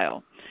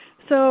lifestyle?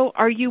 So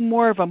are you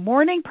more of a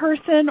morning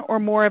person or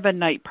more of a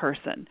night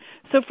person?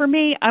 So for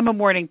me, I'm a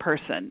morning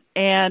person,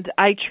 and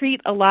I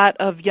treat a lot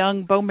of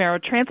young bone marrow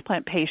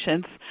transplant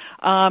patients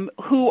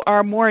who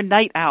are more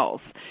night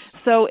owls.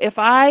 So if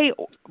I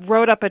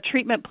wrote up a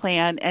treatment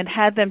plan and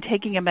had them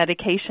taking a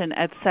medication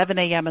at 7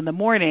 a.m. in the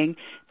morning,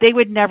 they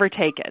would never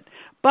take it.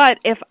 But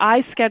if I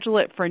schedule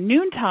it for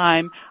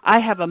noontime, I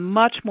have a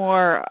much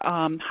more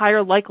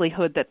higher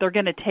likelihood that they're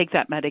going to take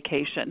that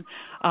medication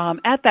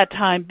at that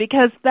time,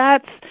 because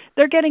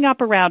they're getting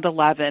up around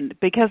 11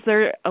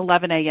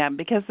 a.m.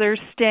 because they're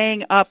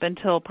staying up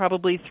until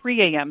probably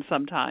 3 a.m.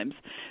 sometimes.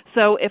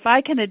 So if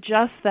I can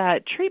adjust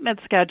that treatment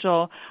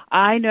schedule,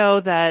 I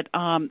know that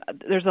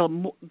there's a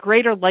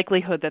greater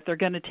likelihood that they're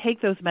going to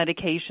take those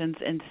medications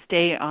and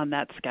stay on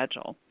that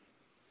schedule.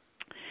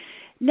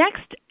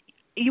 Next,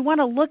 you want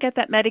to look at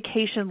that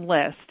medication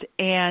list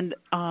and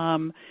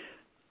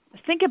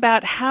think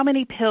about how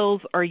many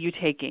pills are you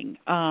taking,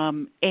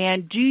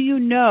 and do you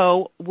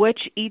know which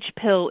each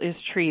pill is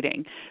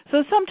treating.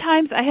 So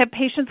sometimes I have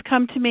patients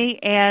come to me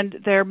and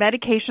their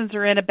medications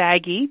are in a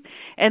baggie,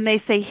 and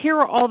they say, here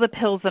are all the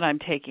pills that I'm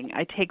taking.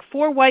 I take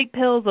 4 white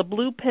pills, a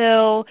blue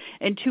pill,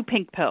 and 2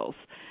 pink pills.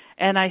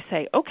 And I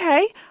say,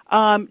 okay,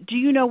 do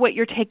you know what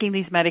you're taking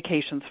these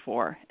medications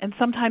for? And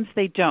sometimes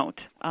they don't.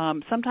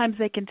 Sometimes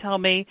they can tell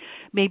me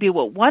maybe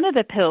what one of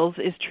the pills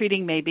is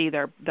treating, maybe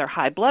their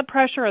high blood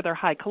pressure or their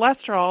high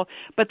cholesterol,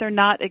 but they're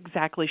not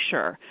exactly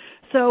sure.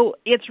 So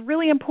it's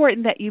really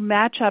important that you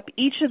match up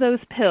each of those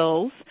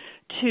pills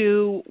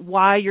to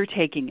why you're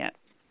taking it.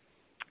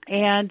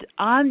 And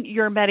on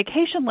your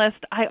medication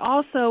list, I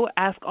also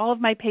ask all of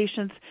my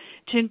patients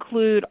to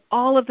include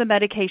all of the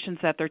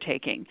medications that they're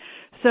taking.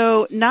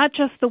 So not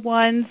just the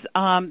ones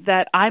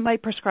that I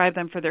might prescribe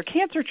them for their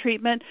cancer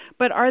treatment,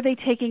 but are they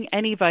taking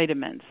any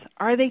vitamins?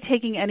 Are they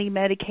taking any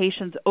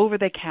medications over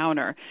the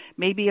counter,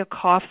 maybe a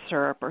cough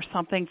syrup or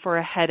something for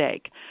a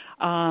headache?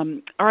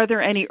 Are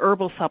there any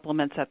herbal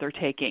supplements that they're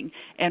taking?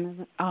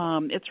 And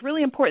it's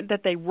really important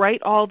that they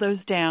write all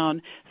those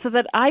down so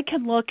that I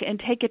can look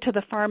and take it to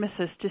the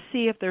pharmacist to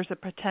see if there's a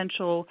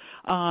potential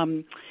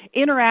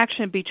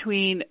interaction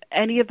between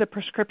any of the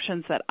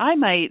prescriptions that I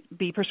might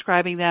be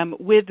prescribing them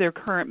with their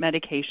current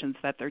medications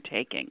that they're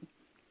taking.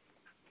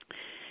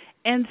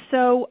 And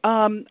so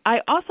I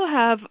also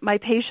have my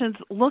patients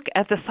look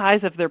at the size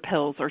of their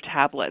pills or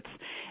tablets.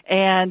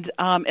 And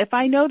if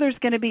I know there's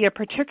going to be a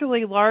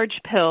particularly large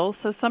pill,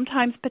 so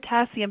sometimes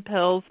potassium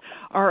pills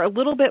are a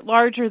little bit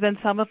larger than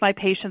some of my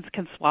patients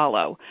can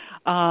swallow.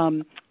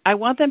 I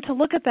want them to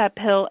look at that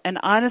pill and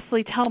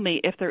honestly tell me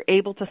if they're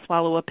able to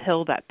swallow a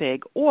pill that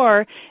big,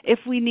 or if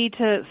we need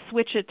to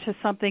switch it to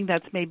something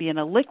that's maybe in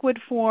a liquid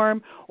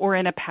form or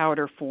in a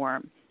powder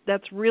form.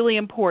 That's really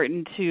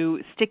important to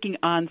sticking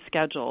on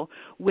schedule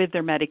with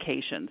their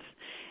medications.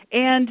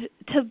 And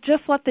to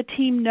just let the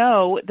team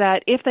know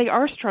that if they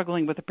are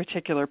struggling with a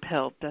particular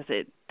pill, does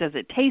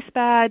it taste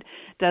bad?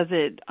 Does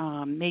it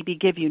maybe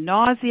give you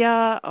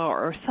nausea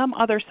or some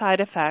other side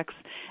effects?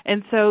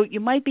 And so you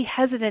might be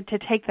hesitant to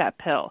take that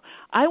pill.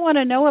 I want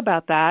to know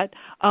about that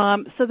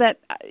so that,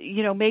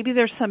 maybe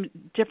there's some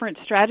different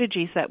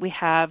strategies that we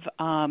have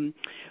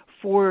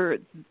for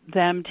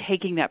them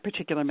taking that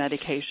particular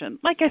medication.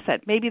 Like I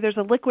said, maybe there's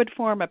a liquid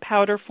form, a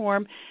powder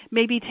form.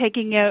 Maybe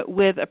taking it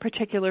with a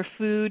particular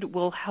food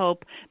will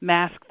help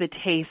mask the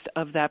taste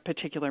of that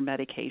particular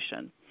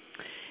medication.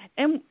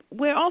 And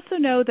we also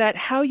know that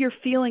how you're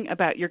feeling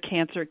about your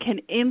cancer can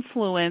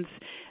influence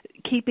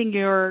keeping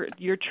your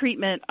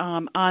treatment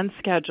on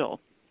schedule.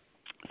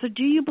 So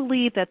do you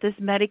believe that this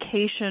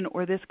medication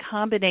or this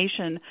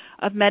combination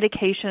of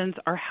medications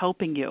are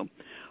helping you?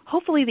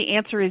 Hopefully the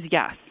answer is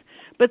yes.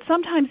 But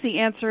sometimes the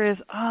answer is,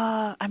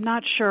 I'm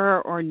not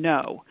sure, or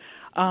no.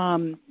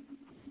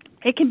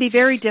 It can be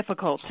very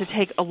difficult to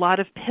take a lot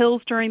of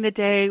pills during the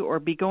day or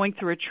be going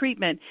through a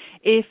treatment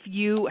if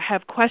you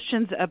have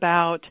questions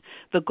about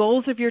the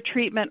goals of your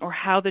treatment or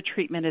how the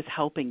treatment is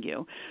helping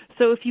you.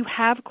 So if you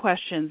have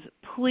questions,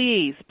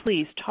 please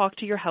talk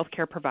to your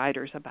healthcare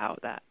providers about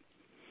that.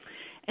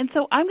 And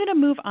so I'm going to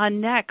move on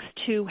next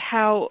to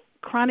how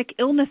chronic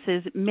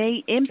illnesses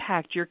may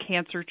impact your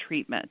cancer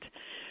treatment.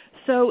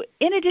 So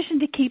in addition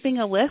to keeping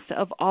a list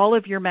of all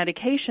of your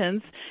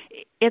medications,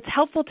 it's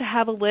helpful to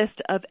have a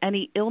list of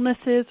any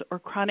illnesses or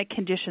chronic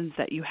conditions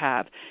that you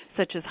have,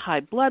 such as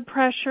high blood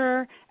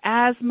pressure,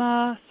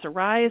 asthma,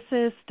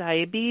 psoriasis,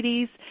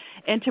 diabetes,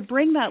 and to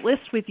bring that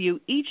list with you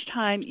each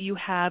time you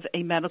have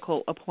a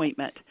medical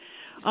appointment.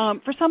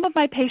 For some of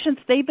my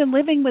patients, they've been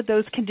living with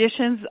those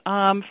conditions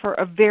for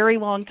a very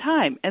long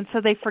time, and so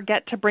they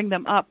forget to bring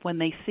them up when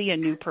they see a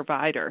new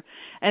provider.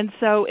 And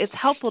so it's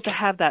helpful to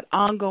have that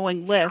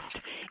ongoing list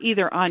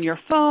either on your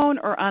phone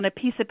or on a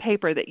piece of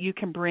paper that you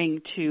can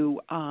bring to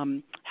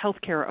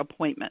healthcare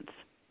appointments.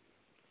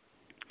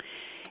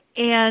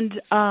 And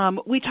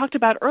we talked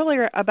about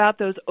earlier about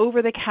those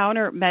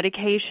over-the-counter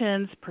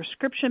medications,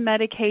 prescription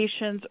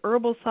medications,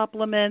 herbal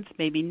supplements,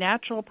 maybe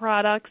natural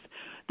products,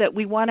 that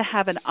we want to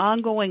have an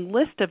ongoing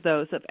list of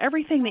those, of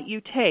everything that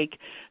you take,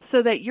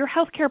 so that your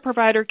healthcare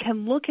provider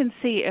can look and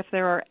see if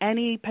there are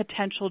any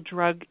potential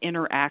drug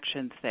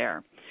interactions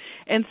there.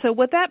 And so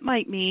what that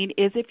might mean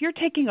is if you're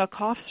taking a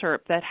cough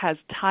syrup that has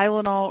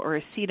Tylenol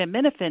or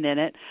acetaminophen in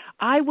it,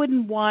 I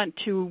wouldn't want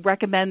to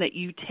recommend that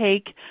you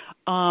take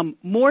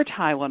more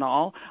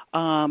Tylenol.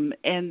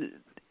 And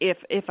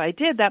if I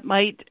did, that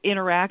might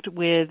interact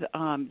with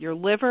your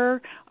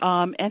liver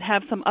and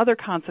have some other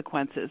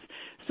consequences.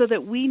 So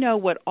that we know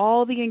what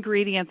all the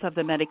ingredients of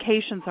the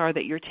medications are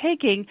that you're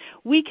taking,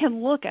 we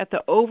can look at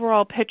the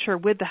overall picture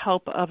with the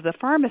help of the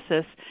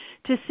pharmacist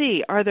to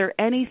see, are there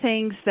any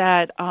things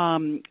that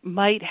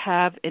might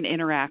have an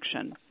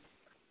interaction.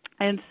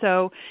 And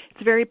so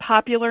it's very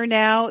popular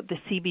now, the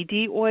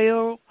CBD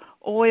oil,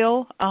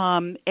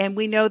 and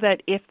we know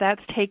that if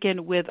that's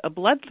taken with a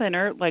blood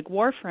thinner like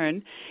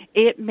warfarin,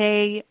 it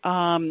may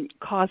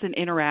cause an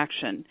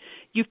interaction.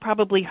 You've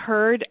probably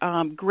heard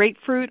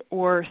grapefruit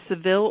or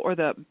Seville or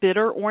the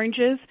bitter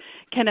oranges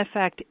can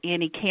affect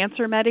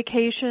anti-cancer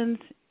medications,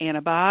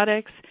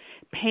 antibiotics,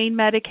 pain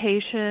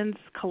medications,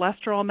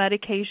 cholesterol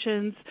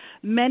medications,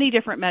 many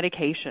different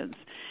medications.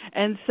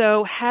 And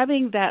so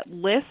having that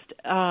list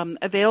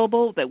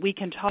available that we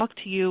can talk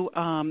to you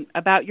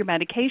about your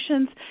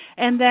medications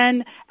and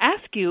then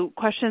ask you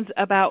questions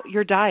about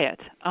your diet.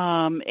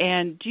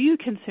 And do you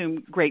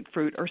consume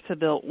grapefruit or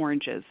Seville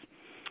oranges?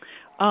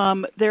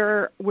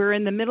 We're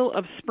in the middle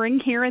of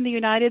spring here in the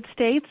United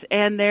States,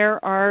 and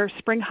there are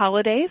spring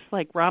holidays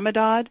like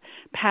Ramadan,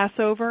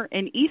 Passover,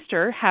 and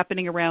Easter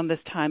happening around this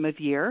time of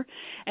year.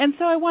 And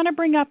so I want to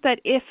bring up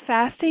that if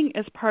fasting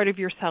is part of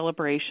your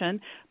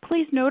celebration,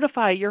 please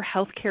notify your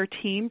healthcare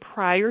team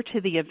prior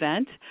to the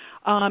event.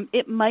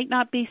 It might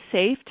not be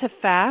safe to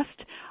fast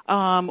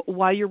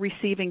while you're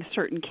receiving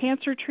certain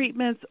cancer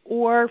treatments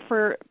or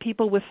for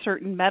people with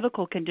certain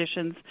medical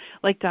conditions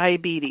like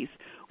diabetes.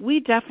 We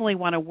definitely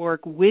want to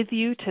work with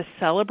you to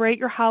celebrate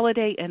your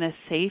holiday in a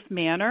safe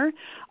manner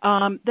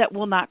that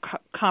will not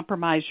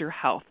compromise your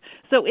health.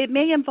 So it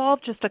may involve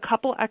just a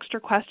couple extra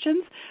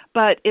questions,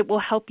 but it will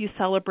help you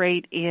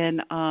celebrate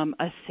in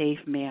a safe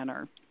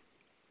manner.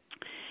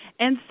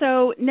 And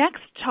so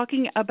next,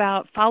 talking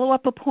about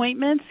follow-up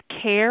appointments,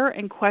 care,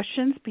 and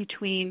questions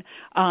between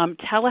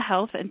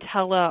telehealth and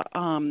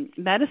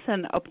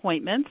telemedicine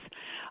appointments.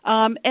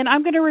 And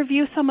I'm going to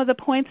review some of the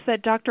points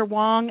that Dr.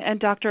 Wong and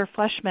Dr.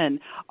 Fleischman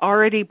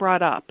already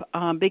brought up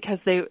because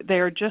they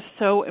are just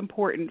so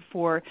important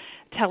for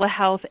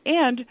telehealth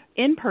and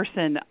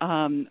in-person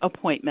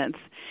appointments.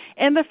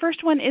 And the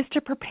first one is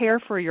to prepare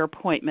for your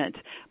appointment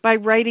by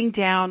writing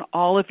down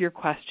all of your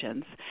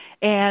questions.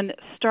 And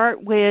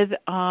start with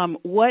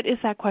what is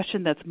that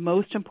question that's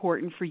most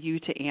important for you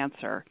to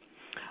answer.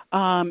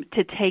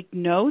 To take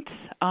notes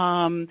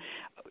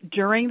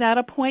during that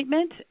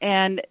appointment,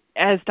 and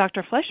as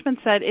Dr. Fleischman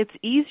said, it's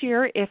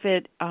easier if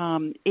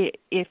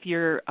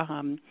you're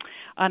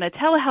on a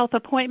telehealth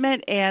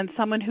appointment and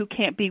someone who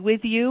can't be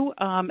with you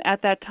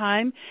at that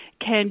time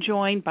can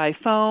join by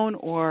phone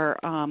or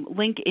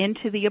link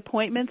into the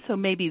appointment, so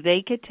maybe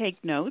they could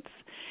take notes.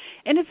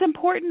 And it's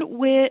important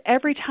with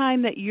every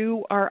time that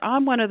you are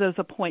on one of those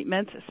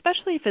appointments,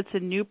 especially if it's a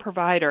new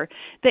provider,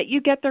 that you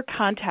get their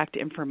contact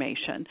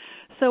information.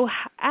 So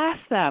ask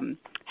them,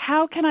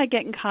 how can I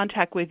get in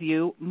contact with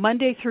you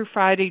Monday through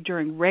Friday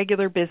during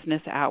regular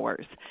business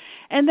hours?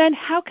 And then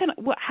how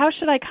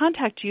should I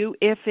contact you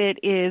if it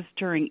is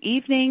during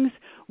evenings,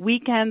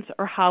 weekends,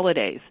 or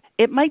holidays?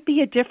 It might be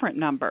a different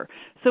number.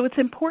 So it's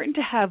important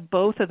to have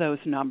both of those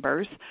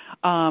numbers.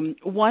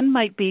 One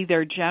might be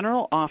their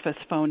general office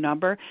phone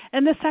number,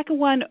 and the second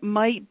one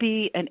might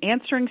be an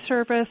answering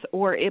service,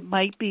 or it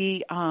might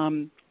be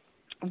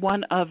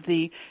one of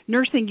the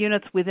nursing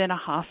units within a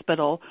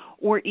hospital,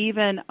 or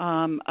even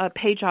a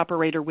page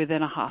operator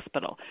within a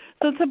hospital.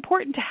 So it's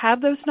important to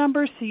have those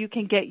numbers so you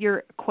can get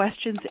your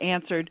questions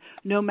answered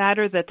no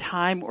matter the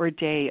time or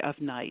day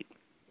of night.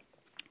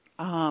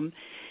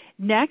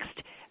 Next,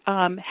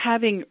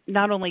 having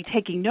not only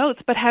taking notes,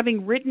 but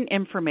having written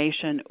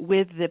information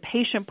with the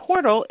patient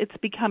portal, it's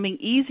becoming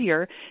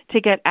easier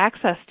to get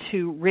access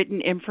to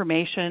written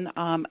information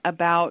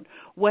about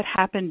what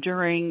happened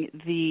during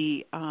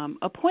the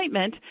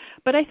appointment.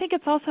 But I think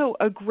it's also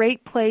a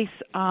great place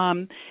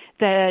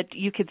that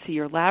you could see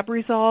your lab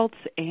results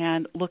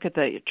and look at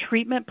the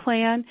treatment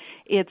plan.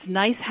 It's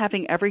nice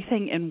having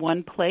everything in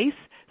one place.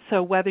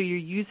 So whether you're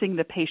using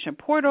the patient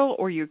portal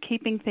or you're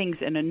keeping things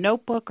in a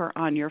notebook or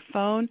on your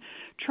phone,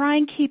 try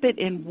and keep it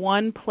in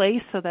one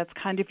place so that's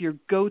kind of your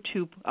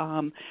go-to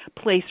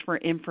place for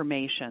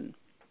information.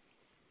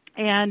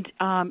 And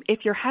if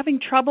you're having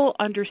trouble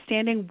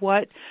understanding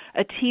what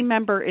a team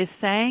member is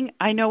saying,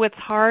 I know it's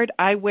hard.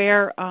 I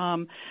wear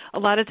a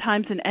lot of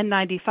times an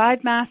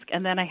N95 mask,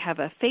 and then I have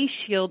a face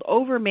shield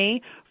over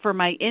me for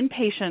my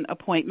inpatient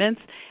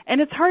appointments, and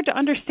it's hard to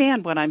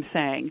understand what I'm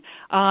saying.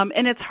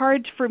 And it's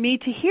hard for me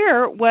to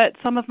hear what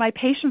some of my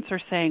patients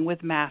are saying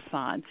with masks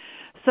on.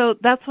 So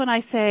that's when I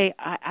say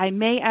I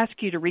may ask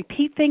you to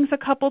repeat things a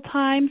couple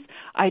times.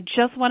 I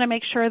just want to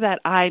make sure that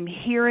I'm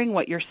hearing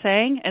what you're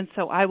saying, and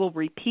so I will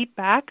repeat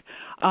back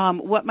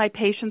what my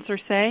patients are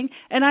saying,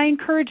 and I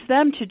encourage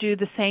them to do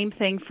the same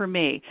thing for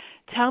me.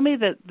 Tell me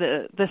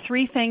the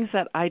three things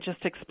that I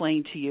just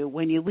explained to you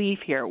when you leave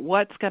here,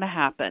 what's going to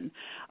happen,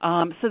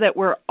 so that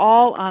we're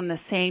all on the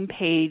same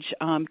page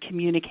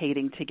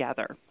communicating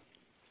together.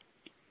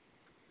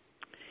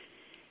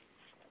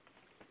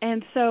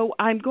 And so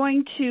I'm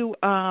going to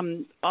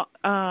kind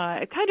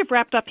of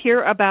wrapped up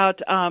here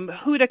about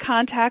who to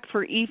contact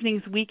for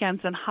evenings,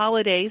 weekends, and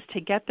holidays to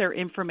get their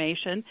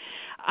information.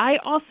 I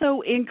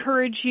also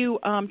encourage you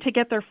to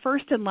get their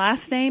first and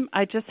last name.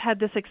 I just had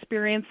this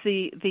experience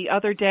the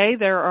other day.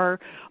 There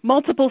are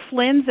multiple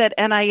Flynn's at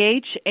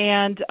NIH,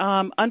 and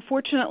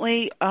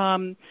unfortunately,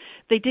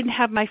 they didn't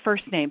have my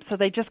first name, so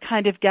they just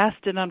kind of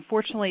guessed, and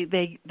unfortunately,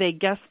 they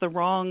guessed the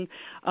wrong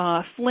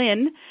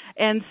Flynn.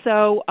 And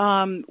so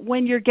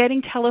when you're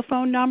getting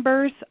telephone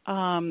numbers,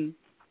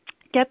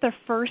 get their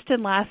first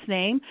and last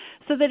name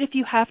so that if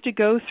you have to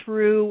go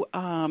through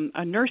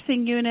a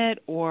nursing unit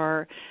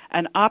or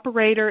an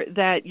operator,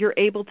 that you're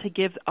able to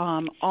give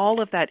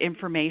all of that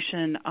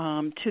information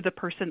to the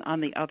person on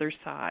the other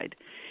side.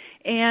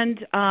 And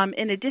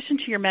in addition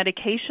to your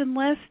medication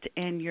list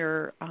and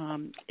your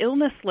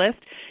illness list,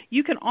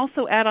 you can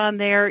also add on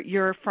there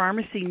your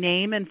pharmacy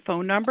name and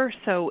phone number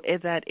so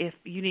that if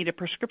you need a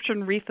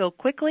prescription refill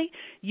quickly,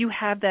 you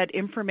have that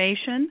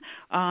information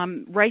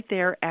right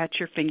there at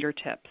your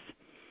fingertips.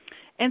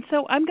 And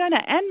so I'm going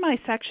to end my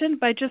section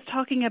by just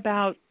talking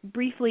about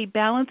briefly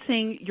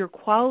balancing your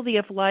quality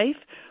of life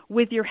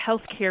with your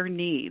healthcare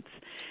needs.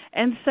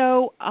 And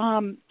so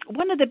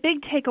one of the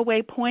big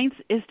takeaway points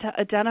is to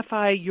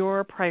identify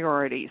your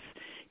priorities.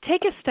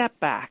 Take a step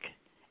back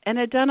and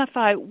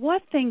identify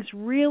what things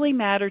really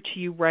matter to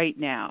you right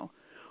now.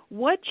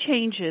 What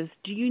changes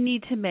do you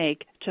need to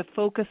make to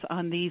focus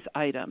on these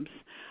items?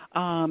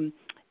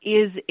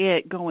 Is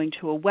it going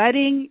to a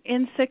wedding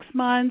in 6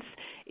 months?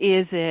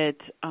 Is it,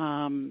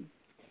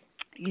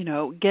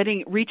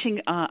 reaching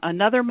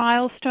another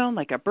milestone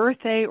like a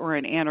birthday or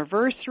an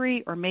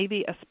anniversary or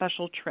maybe a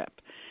special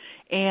trip?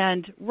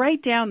 And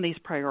write down these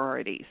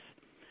priorities.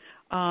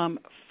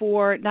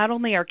 For not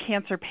only our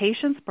cancer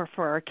patients, but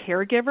for our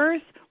caregivers,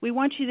 we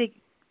want you to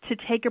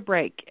take a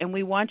break, and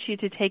we want you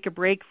to take a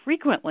break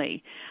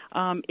frequently.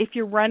 If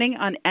you're running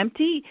on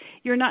empty,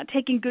 you're not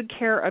taking good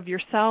care of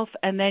yourself,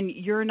 and then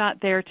you're not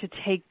there to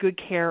take good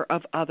care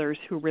of others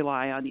who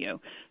rely on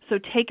you. So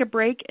take a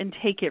break and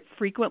take it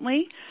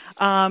frequently.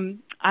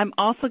 I'm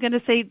also going to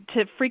say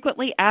to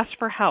frequently ask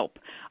for help.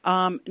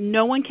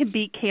 No one can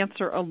beat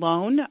cancer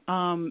alone.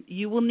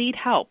 You will need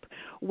help,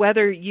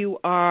 whether you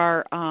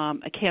are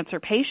a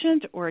cancer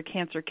patient or a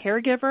cancer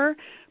caregiver.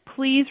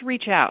 Please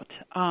reach out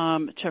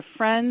to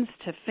friends,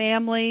 to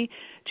family,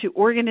 to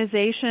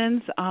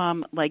organizations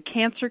like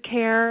Cancer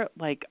Care,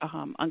 like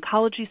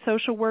oncology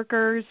social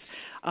workers,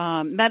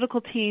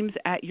 medical teams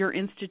at your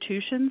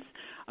institutions.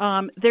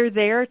 They're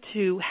there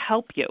to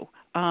help you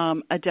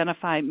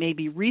identify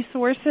maybe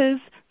resources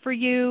for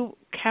you,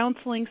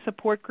 counseling,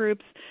 support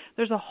groups.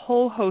 There's a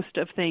whole host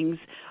of things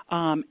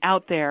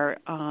out there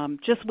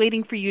just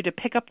waiting for you to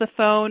pick up the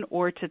phone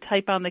or to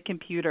type on the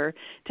computer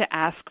to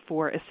ask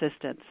for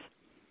assistance.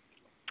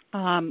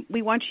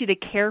 We want you to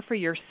care for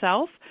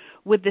yourself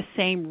with the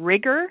same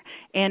rigor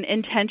and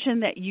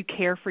intention that you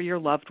care for your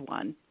loved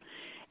one.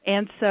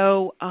 And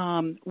so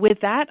with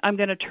that, I'm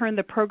going to turn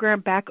the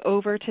program back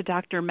over to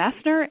Dr.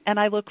 Messner, and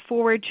I look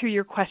forward to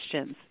your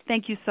questions.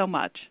 Thank you so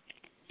much.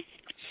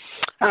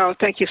 Oh,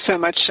 thank you so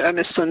much,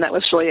 Ms. Flynn. That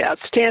was really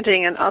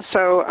outstanding. And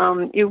also,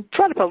 you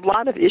brought up a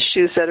lot of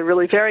issues that are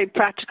really very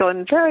practical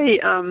and very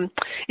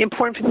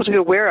important for people to be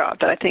aware of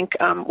that I think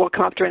will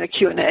come up during the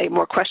Q&A,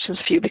 more questions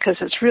for you, because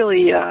it's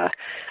really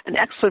an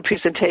excellent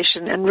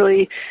presentation and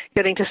really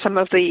getting to some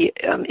of the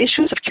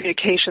issues of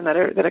communication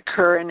that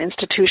occur in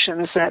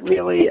institutions that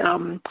really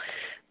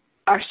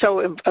are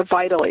so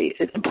vitally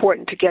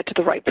important to get to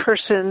the right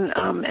person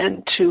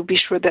and to be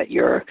sure that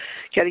you're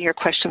getting your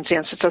questions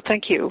answered. So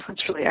thank you.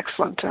 That's really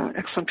excellent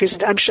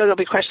presentation. I'm sure there'll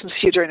be questions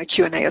for you during the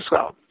Q&A as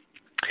well.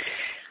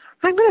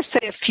 I'm going to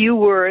say a few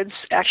words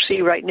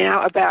actually right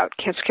now about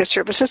Cancer Care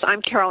Services.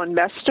 I'm Carolyn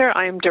Messner.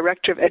 I am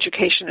Director of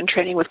Education and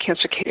Training with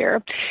Cancer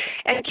Care.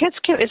 And Cancer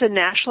Care is a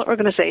national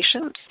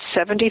organization,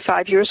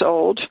 75 years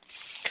old,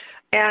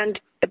 and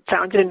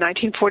founded in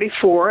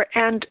 1944,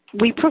 and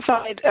we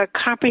provide a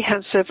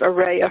comprehensive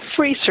array of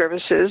free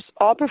services,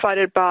 all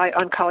provided by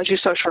oncology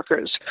social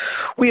workers.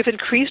 We have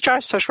increased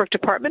our social work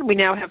department. We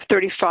now have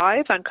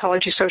 35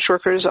 oncology social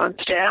workers on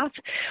staff,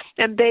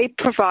 and they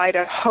provide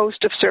a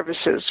host of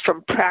services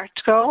from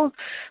practical,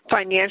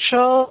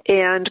 financial,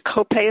 and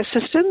copay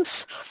assistance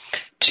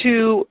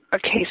to a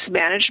case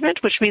management,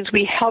 which means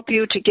we help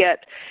you to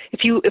get,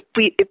 if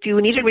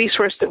you need a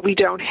resource that we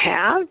don't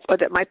have or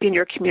that might be in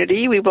your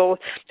community, we will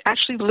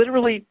actually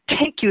literally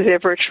take you there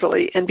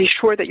virtually and be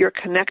sure that you're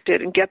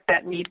connected and get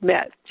that need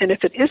met. And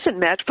if it isn't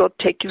met, we'll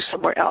take you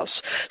somewhere else.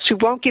 So we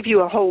won't give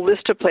you a whole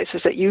list of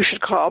places that you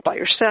should call by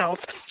yourself.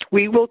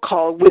 We will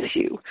call with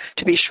you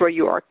to be sure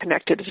you are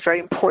connected. It's a very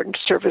important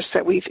service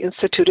that we've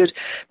instituted,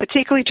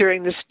 particularly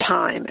during this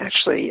time.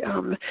 Actually,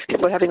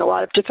 people are having a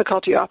lot of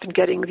difficulty often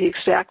getting the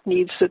exact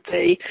needs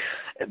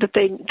the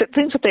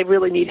things that they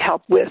really need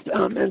help with,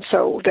 and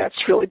so that's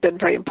really been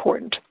very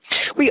important.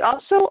 We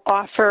also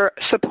offer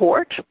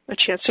support, a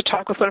chance to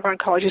talk with one of our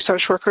oncology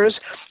social workers,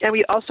 and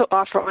we also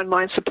offer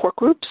online support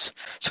groups,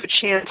 so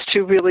a chance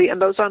to really,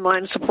 and those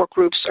online support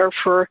groups are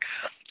for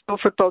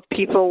both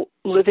people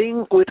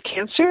living with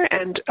cancer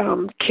and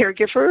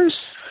caregivers,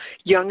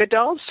 young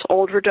adults,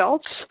 older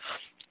adults,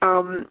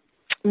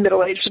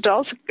 middle-aged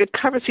adults. It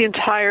covers the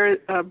entire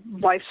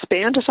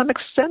lifespan to some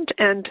extent,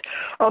 and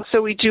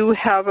also we do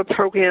have a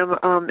program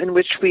in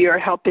which we are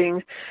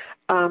helping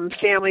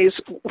families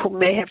who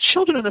may have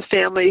children in the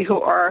family who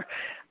are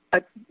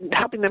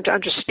helping them to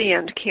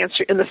understand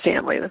cancer in the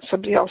family, that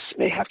somebody else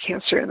may have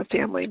cancer in the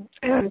family.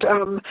 And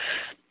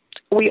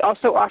we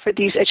also offer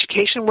these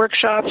education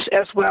workshops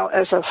as well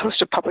as a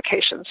host of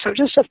publications. So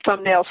just a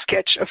thumbnail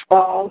sketch of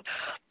all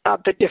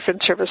of the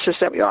different services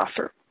that we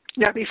offer.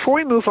 Now, before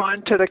we move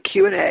on to the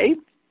Q&A,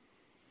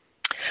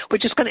 we're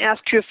just going to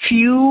ask you a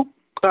few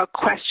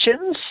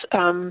questions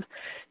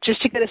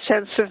just to get a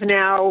sense of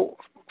now,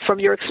 from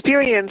your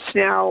experience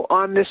now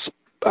on this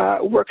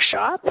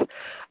workshop,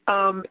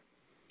 some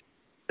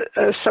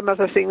of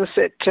the things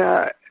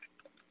that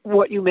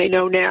what you may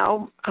know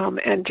now,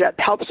 and that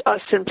helps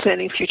us in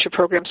planning future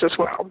programs as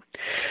well.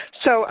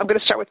 So I'm going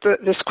to start with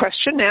this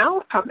question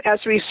now. As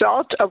a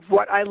result of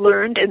what I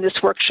learned in this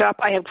workshop,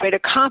 I have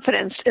greater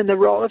confidence in the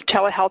role of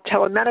telehealth,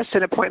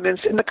 telemedicine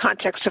appointments in the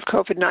context of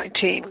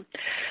COVID-19.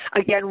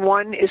 Again,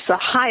 1 is the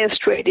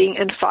highest rating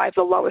and 5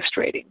 the lowest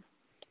rating.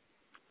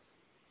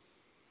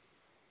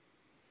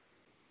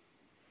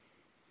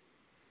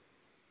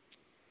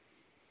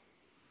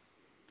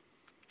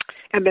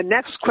 And the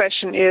next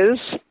question is,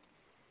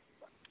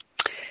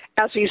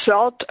 as a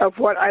result of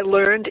what I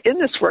learned in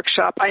this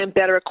workshop, I am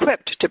better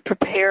equipped to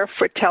prepare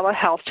for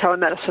telehealth,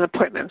 telemedicine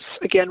appointments.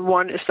 Again,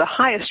 1 is the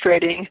highest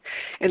rating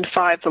and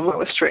 5 the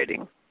lowest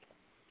rating.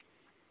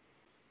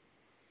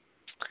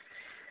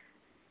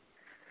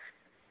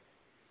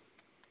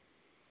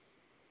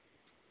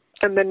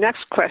 And the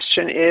next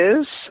question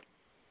is,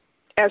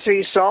 as a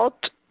result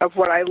of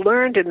what I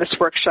learned in this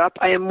workshop,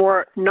 I am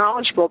more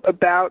knowledgeable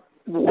about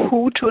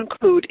who to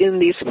include in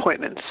these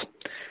appointments.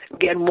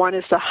 Again, 1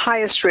 is the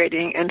highest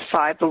rating and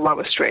 5 the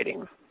lowest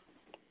rating.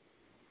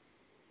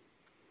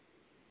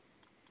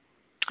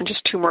 And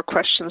just 2 more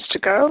questions to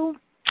go.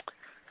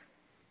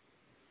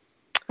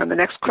 And the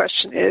next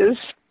question is,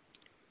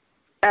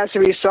 as a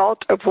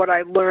result of what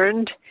I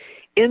learned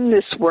in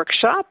this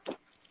workshop,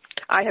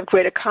 I have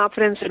greater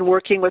confidence in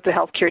working with the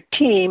healthcare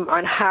team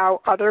on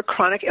how other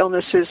chronic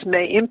illnesses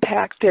may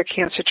impact their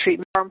cancer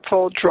treatment,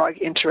 harmful drug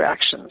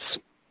interactions.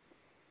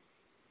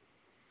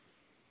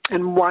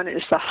 And 1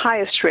 is the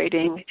highest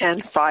rating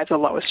and 5 the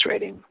lowest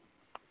rating.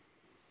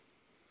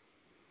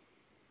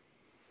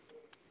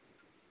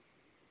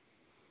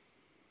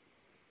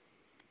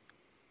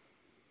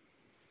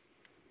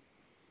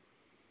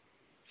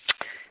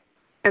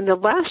 And the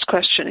last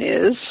question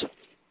is,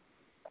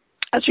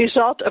 as a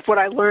result of what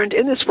I learned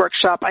in this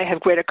workshop, I have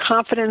greater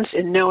confidence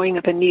in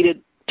knowing the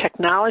needed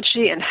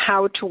technology and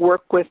how to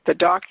work with the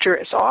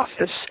doctor's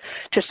office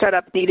to set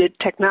up needed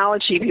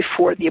technology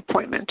before the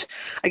appointment.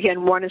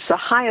 Again, 1 is the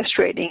highest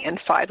rating and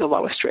 5 the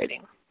lowest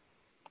rating.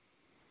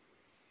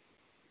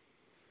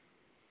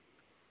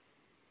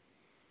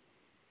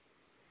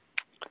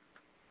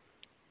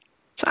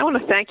 So I want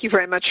to thank you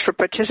very much for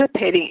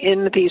participating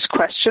in these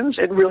questions.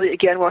 It really,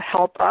 again, will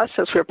help us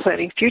as we're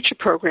planning future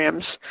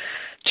programs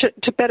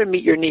to better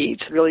meet your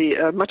needs. Really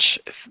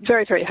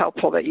very, very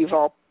helpful that you've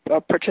all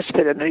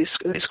participated in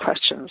these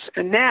questions.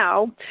 And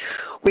now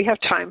we have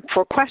time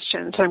for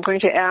questions. I'm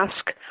going to ask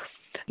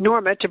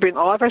Norma to bring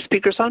all of our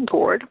speakers on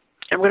board.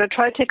 I'm going to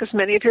try to take as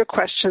many of your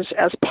questions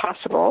as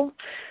possible.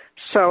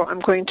 So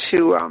I'm going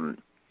to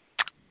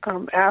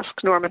ask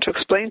Norma to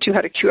explain to you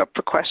how to queue up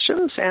for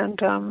questions,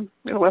 and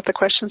we'll let the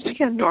questions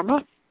begin.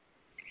 Norma?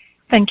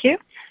 Thank you.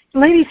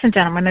 Ladies and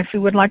gentlemen, if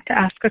you would like to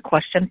ask a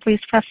question, please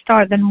press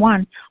star then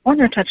 1 on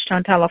your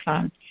touch-tone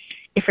telephone.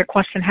 If your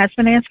question has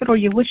been answered or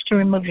you wish to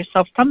remove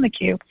yourself from the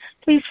queue,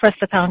 please press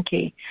the pound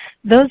key.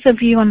 Those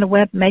of you on the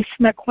web may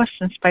submit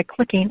questions by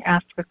clicking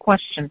Ask a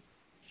Question.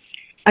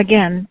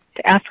 Again,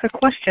 to ask a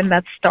question,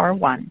 that's star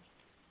 1.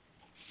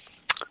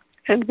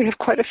 And we have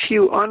quite a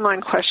few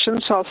online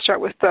questions, so I'll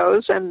start with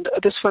those. And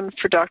this one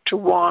for Dr.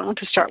 Wong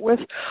to start with.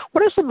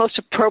 What is the most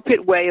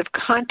appropriate way of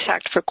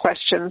contact for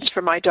questions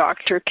for my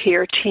doctor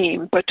care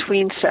team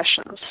between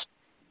sessions?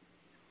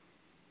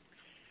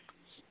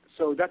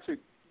 So that's a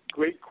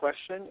great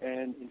question.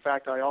 And, in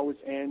fact, I always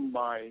end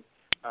my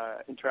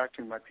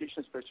interaction with my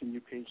patients, especially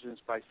new patients,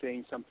 by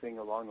saying something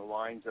along the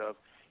lines of,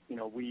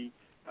 we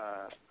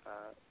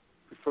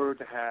prefer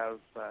to have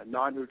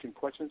non-urgent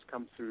questions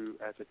come through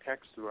as a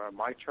text through our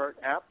MyChart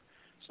app.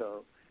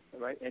 So,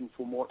 right, and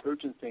for more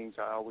urgent things,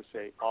 I always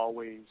say,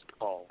 always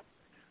call,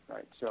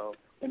 right? So,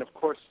 and of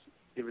course,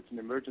 if it's an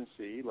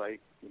emergency, like,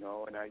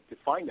 and I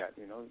define that,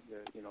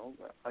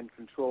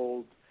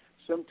 uncontrolled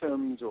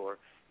symptoms or,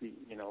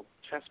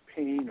 chest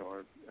pain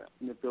or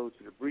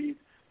inability to breathe,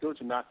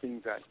 those are not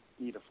things that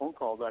need a phone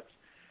call. That's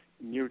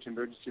near to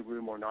emergency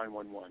room or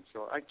 911.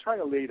 So I try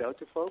to lay it out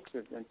to folks,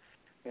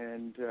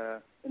 and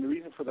the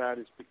reason for that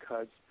is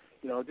because,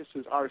 this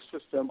is our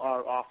system,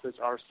 our office,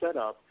 our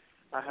setup.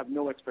 I have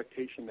no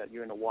expectation that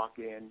you're going to walk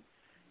in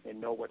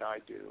and know what I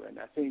do. And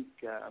I think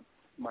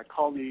my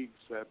colleagues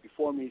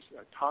before me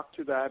talked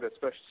to that,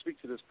 especially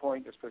speak to this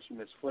point, especially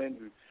Ms. Flynn,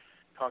 who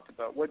talked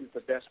about what is the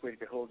best way to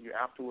behold you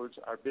afterwards.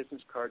 Our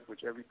business card,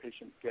 which every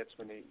patient gets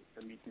when they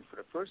meet me for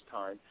the first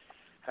time,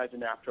 has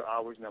an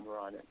after-hours number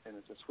on it, and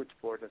it's a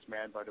switchboard that's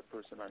manned by the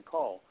person on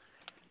call.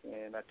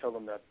 And I tell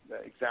them that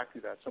exactly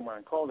that. Someone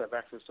on call, they have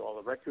access to all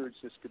the records.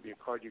 This could be a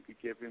card you could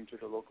give him to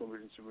the local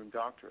emergency room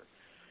doctor.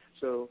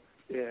 So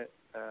I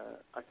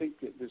think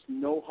that there's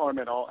no harm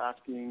at all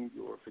asking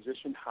your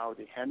physician how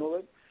they handle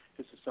it.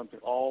 This is something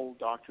all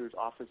doctors'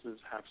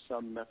 offices have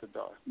some method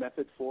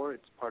for.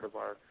 It's part of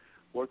our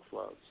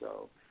workflow.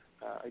 So,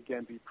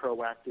 again, be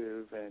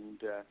proactive,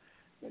 and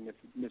if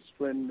Ms.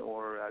 Flynn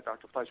or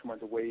Dr. Fleischman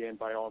want to weigh in,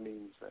 by all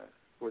means,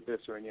 for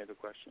this or any other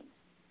questions.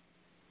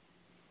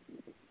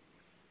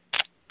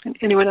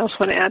 Anyone else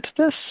want to add to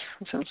this?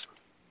 It sounds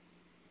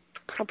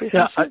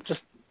comprehensive. Yes.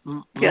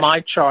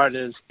 MyChart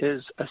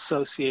is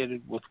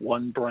associated with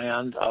one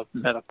brand of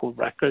medical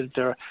record.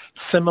 There are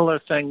similar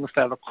things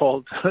that are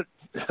called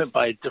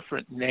by a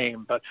different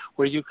name, but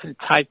where you can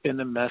type in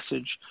a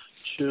message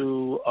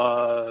to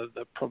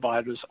the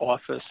provider's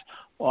office.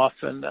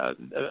 Often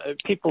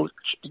people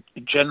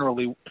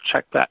generally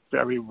check that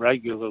very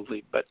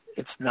regularly, but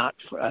it's not,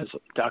 as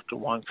Dr.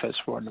 Wong says,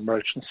 for an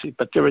emergency.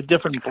 But there are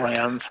different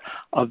brands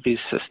of these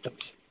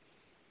systems.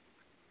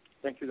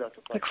 Thank you,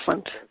 Dr. Fleischman.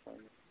 Excellent.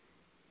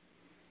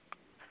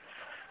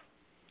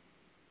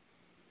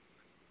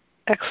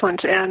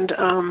 Excellent. And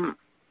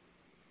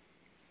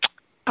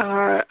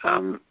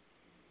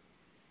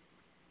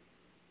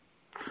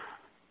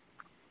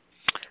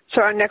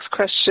so our next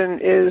question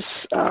is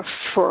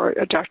for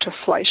Dr.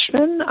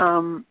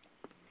 Fleischman.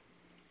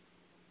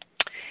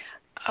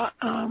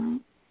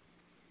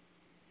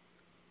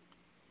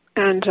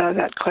 And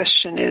that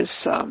question is,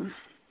 from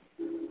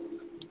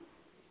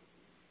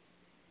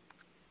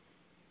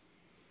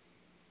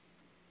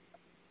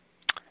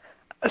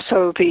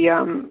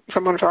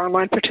one of our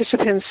online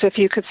participants, if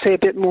you could say a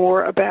bit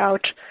more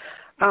about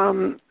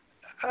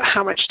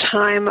how much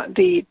time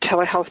the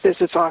telehealth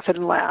visits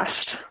often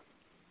last.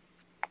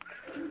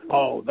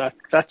 Oh,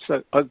 that's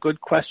a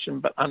good question,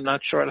 but I'm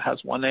not sure it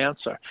has one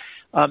answer.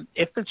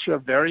 If it's your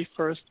very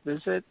first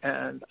visit,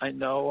 and I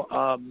know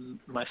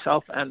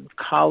myself and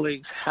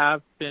colleagues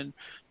have been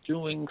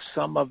doing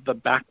some of the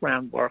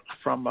background work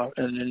from an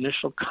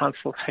initial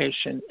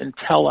consultation in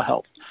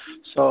telehealth.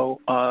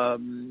 So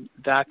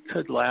that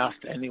could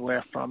last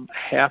anywhere from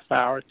half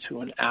hour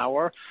to an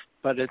hour,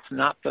 but it's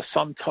not the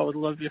sum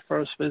total of your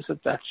first visit.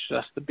 That's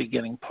just the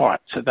beginning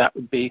part. So that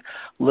would be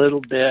a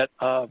little bit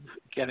of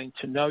getting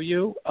to know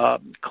you,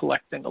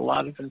 collecting a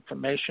lot of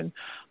information,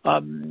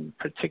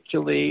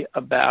 particularly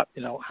about,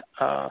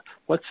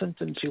 what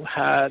symptoms you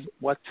had,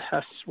 what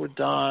tests were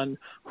done,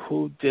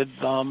 who did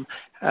them,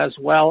 as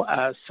well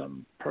as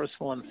some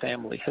personal and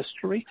family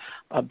history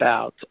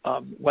about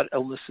what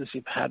illnesses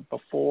you've had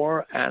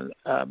before, and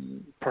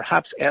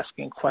perhaps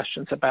asking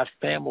questions about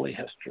family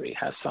history.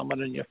 Has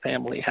someone in your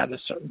family had a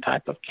certain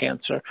type of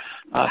cancer?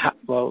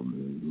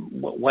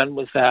 When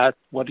was that?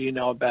 What do you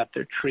know about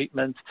their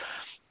treatment?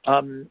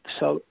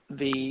 So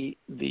the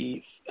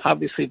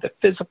obviously the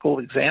physical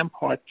exam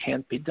part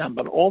can't be done,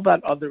 but all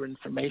that other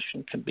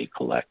information can be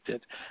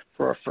collected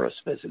for a first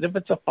visit. If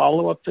it's a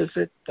follow-up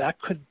visit, that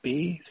could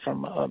be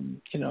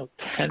from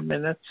 10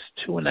 minutes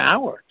to an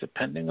hour,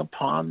 depending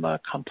upon the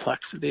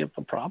complexity of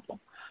the problem.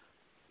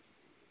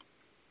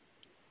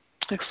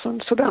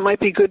 Excellent. So that might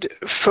be good.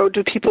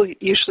 Do people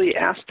usually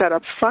ask that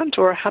up front,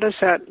 or how does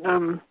that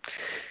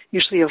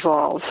usually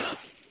evolve?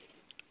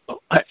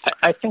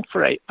 I think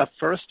for a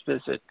first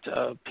visit,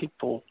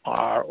 people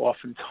are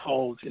often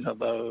told,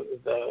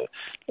 the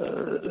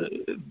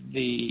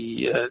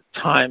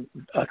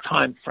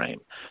time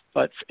frame.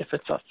 But if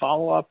it's a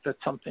follow-up,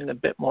 that's something a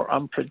bit more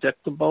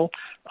unpredictable.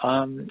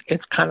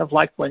 It's kind of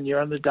like when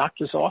you're in the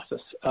doctor's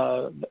office.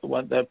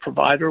 When the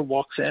provider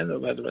walks in, or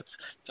whether it's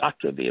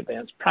doctor, the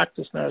advanced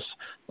practice nurse,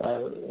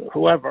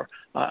 whoever.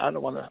 I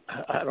don't want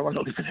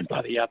to leave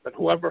anybody out, but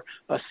whoever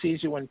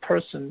sees you in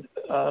person,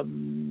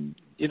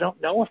 you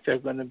don't know if they're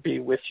going to be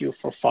with you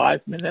for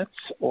 5 minutes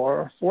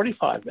or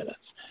 45 minutes.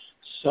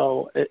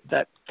 So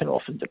that can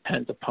often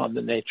depend upon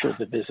the nature of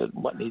the visit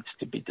and what needs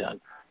to be done.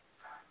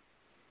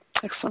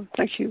 Excellent.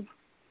 Thank you.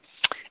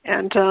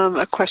 And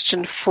a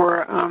question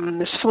for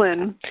Ms.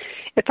 Flynn.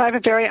 If I have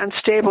a very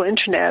unstable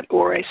internet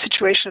or a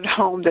situation at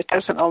home that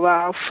doesn't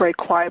allow for a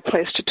quiet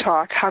place to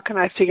talk, how can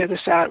I figure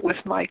this out with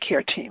my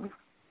care team?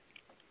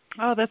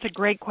 Oh, that's a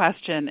great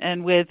question.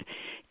 And with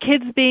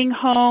kids being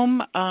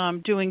home,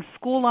 doing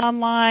school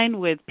online,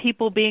 with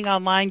people being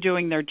online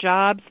doing their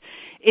jobs,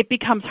 it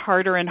becomes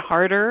harder and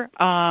harder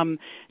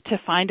to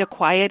find a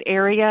quiet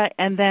area,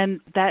 and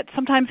then that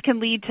sometimes can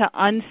lead to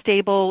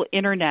unstable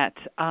internet,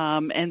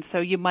 and so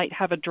you might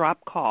have a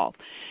drop call.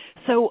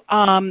 So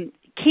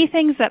key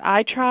things that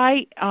I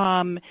try,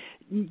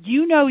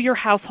 you know your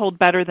household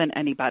better than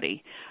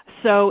anybody.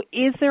 So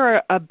is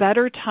there a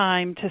better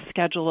time to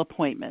schedule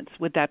appointments?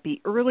 Would that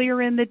be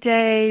earlier in the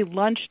day,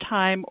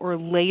 lunchtime, or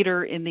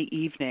later in the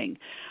evening?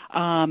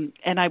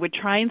 And I would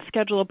try and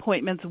schedule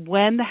appointments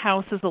when the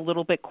house is a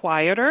little bit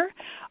quieter.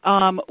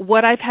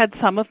 What I've had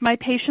some of my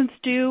patients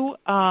do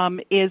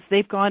is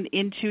they've gone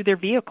into their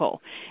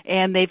vehicle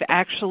and they've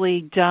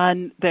actually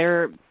done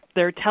their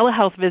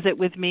telehealth visit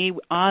with me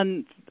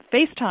on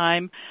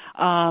FaceTime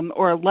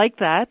or like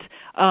that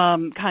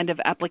kind of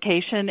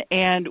application,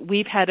 and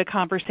we've had a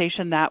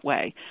conversation that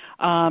way.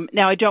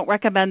 Now, I don't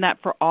recommend that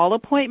for all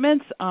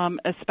appointments,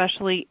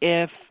 especially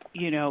if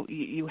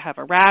you have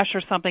a rash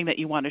or something that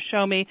you want to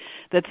show me.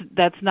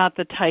 That's not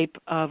the type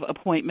of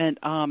appointment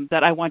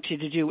that I want you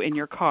to do in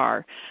your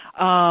car.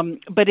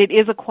 But it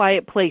is a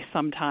quiet place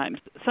sometimes.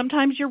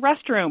 Sometimes your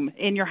restroom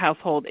in your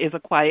household is a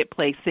quiet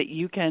place that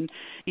you can,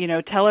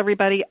 tell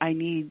everybody I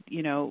need,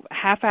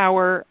 half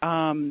hour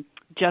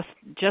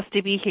just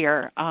to be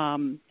here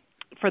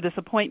for this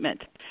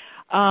appointment.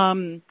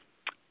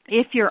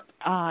 If your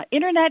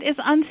internet is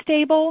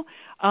unstable,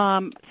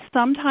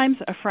 sometimes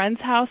a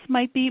friend's house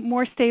might be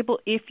more stable.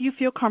 If you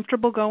feel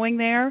comfortable going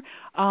there,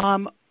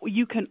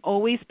 you can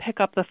always pick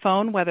up the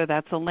phone, whether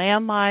that's a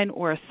landline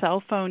or a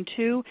cell phone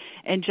too,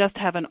 and just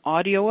have an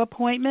audio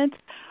appointment.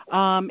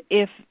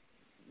 If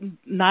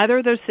neither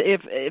of those,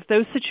 if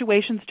those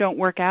situations don't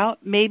work out,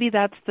 maybe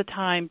that's the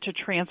time to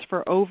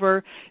transfer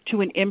over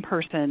to an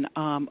in-person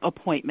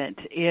appointment.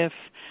 If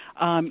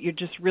you're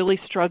just really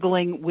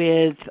struggling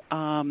with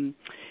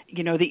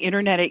the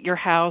internet at your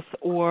house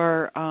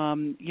or,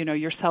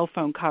 your cell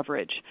phone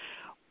coverage.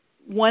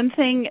 One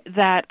thing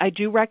that I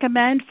do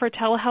recommend for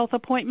telehealth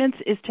appointments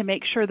is to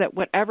make sure that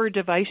whatever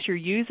device you're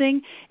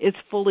using is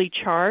fully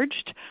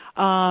charged,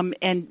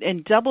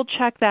 and double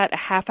check that a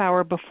half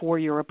hour before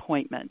your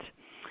appointment.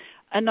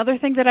 Another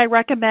thing that I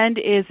recommend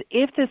is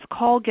if this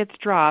call gets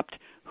dropped,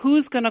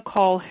 who's going to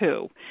call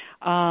who?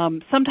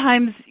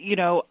 Sometimes,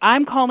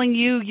 I'm calling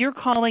you, you're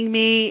calling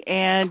me,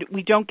 and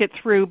we don't get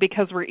through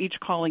because we're each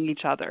calling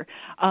each other.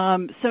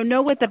 So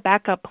know what the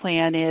backup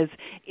plan is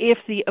if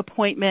the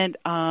appointment,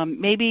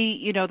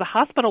 maybe, the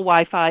hospital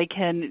Wi-Fi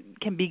can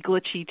be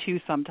glitchy too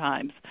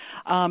sometimes.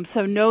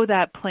 So know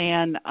that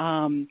plan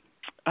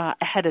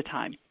ahead of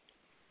time.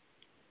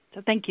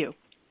 So thank you.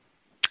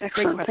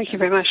 Excellent. Thank you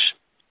very much.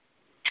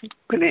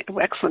 Good,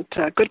 excellent.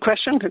 Good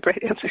question.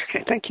 Great answer.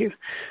 Okay, thank you.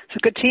 It's a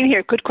good team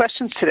here. Good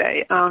questions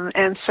today.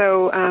 And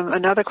so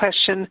another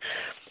question,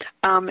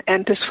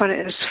 and this one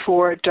is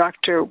for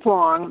Dr.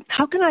 Wong.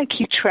 How can I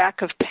keep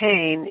track of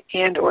pain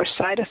and or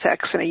side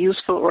effects in a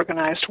useful,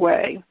 organized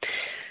way?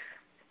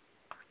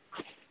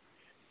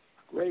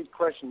 Great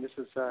question. This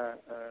is there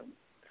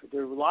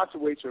are lots of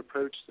ways to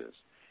approach this.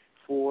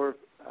 For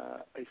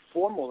a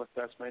formal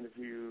assessment, if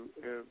you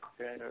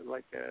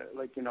like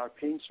in our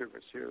pain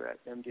service here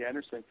at MD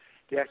Anderson,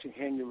 they actually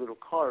hand you little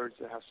cards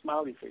that have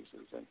smiley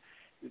faces, and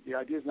the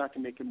idea is not to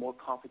make it more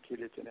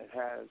complicated than it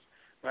has,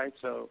 right?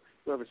 So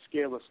you have a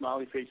scale of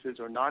smiley faces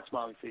or not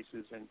smiley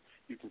faces, and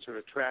you can sort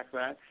of track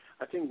that.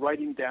 I think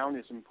writing down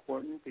is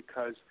important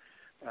because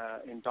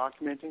in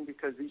documenting,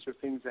 because these are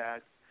things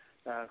that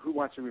who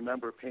wants to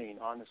remember pain?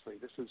 Honestly,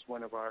 this is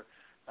one of our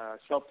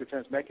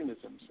self-defense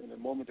mechanisms. In the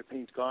moment the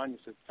pain's gone, you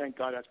say, thank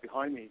God that's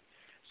behind me.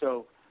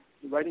 So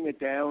writing it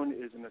down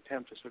is an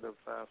attempt to sort of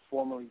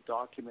formally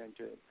document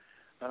it.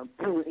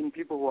 In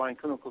people who are in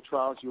clinical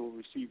trials, you'll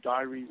receive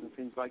diaries and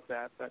things like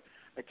that, but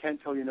I can't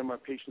tell you the number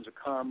of patients who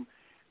come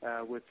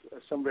with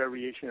some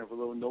variation of a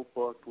little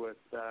notebook with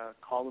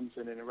columns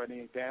in it and writing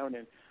it down.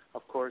 And,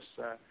 of course,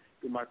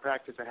 in my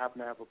practice, I happen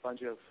to have a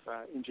bunch of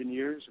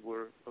engineers.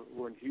 We're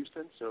in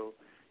Houston, so,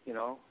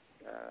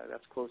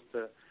 That's close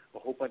to a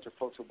whole bunch of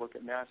folks who work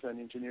at NASA and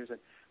engineers, and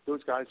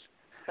those guys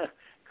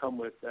come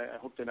with, I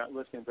hope they're not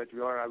listening, but if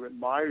you are, I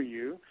admire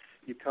you.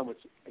 You come with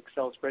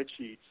Excel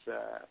spreadsheets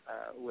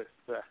with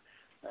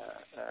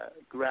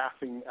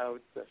graphing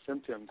out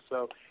symptoms.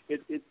 So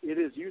it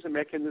is use a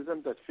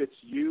mechanism that fits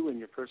you and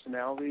your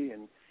personality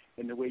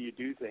and the way you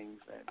do things.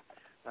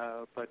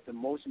 But the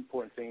most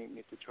important thing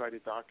is to try to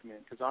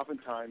document, because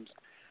oftentimes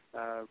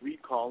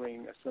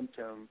recalling a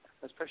symptom,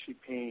 especially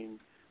pain,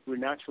 we're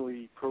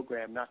naturally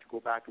programmed not to go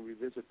back and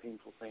revisit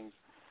painful things,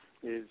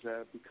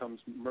 becomes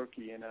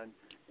murky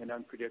and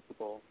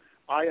unpredictable.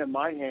 I, on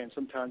my hand,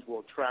 sometimes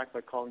will track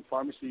by calling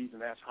pharmacies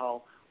and ask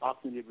how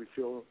often they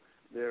refill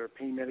their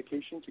pain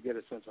medication to get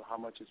a sense of how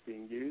much is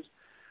being used.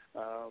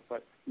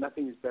 But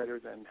nothing is better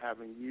than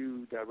having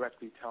you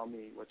directly tell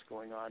me what's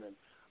going on and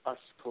us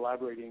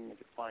collaborating and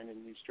to find a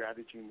new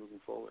strategy moving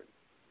forward.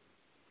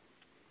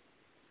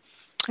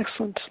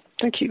 Excellent.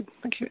 Thank you.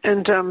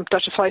 And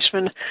Dr.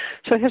 Fleischman,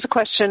 so here's a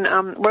question.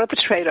 What are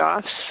the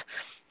trade-offs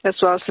as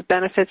well as the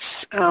benefits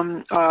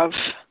of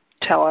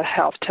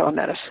telehealth,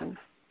 telemedicine?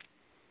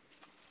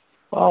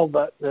 Well,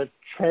 the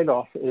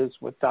trade-off is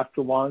what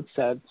Dr. Wong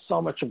said.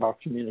 So much of our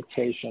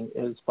communication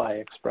is by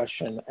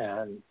expression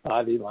and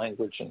body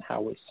language and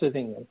how we're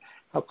sitting and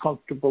how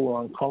comfortable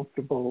or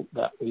uncomfortable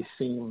that we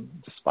seem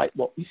despite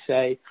what we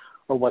say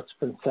or what's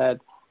been said.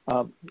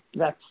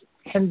 That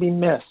can be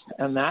missed,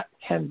 and that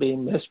can be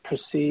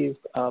misperceived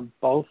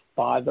both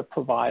by the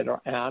provider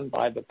and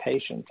by the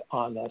patient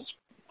on this.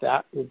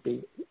 That would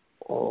be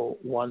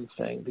one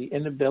thing. The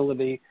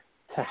inability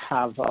to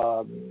have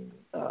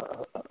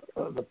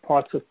the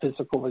parts of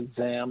physical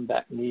exam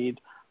that need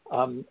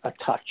a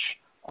touch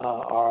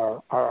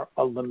are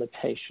a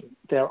limitation.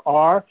 There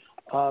are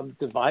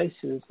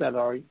devices that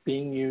are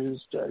being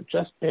used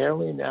just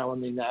barely now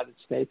in the United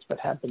States, but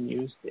have been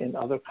used in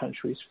other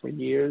countries for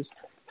years.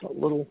 It's a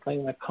little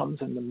thing that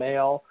comes in the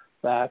mail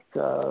that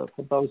for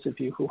those of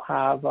you who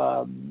have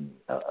a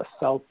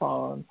cell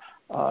phone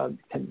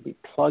can be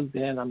plugged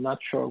in. I'm not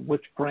sure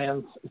which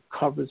brands it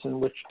covers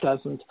and which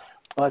doesn't,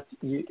 but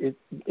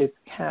it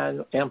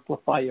can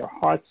amplify your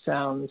heart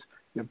sounds,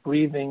 your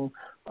breathing,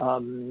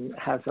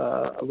 has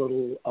a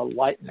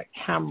light and a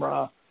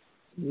camera.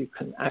 You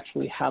can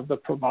actually have the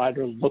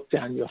provider look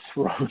down your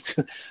throat.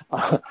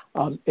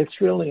 It's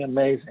really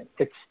amazing.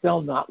 It's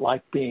still not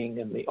like being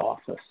in the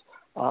office.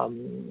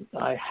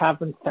 I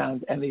haven't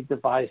found any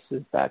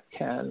devices that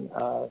can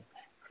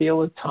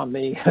feel a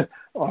tummy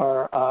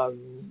or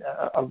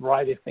a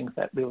variety of things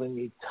that really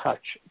need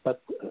touch.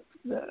 But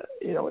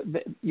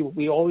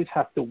we always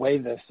have to weigh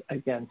this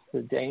against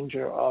the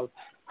danger of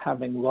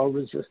having low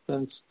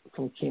resistance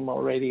from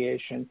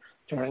chemoradiation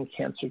during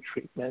cancer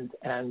treatment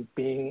and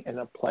being in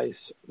a place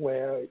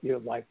where you're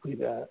likely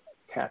to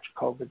catch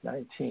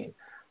COVID-19,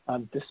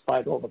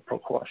 despite all the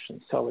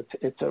precautions. So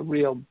it's a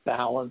real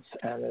balance,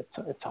 and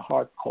it's a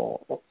hard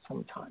call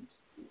sometimes.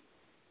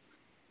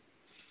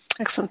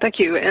 Excellent, thank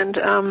you. And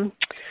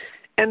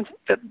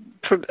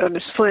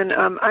Ms. Flynn,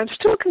 I'm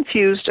still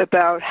confused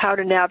about how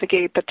to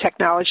navigate the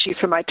technology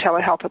for my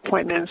telehealth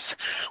appointments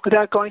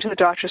without going to the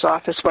doctor's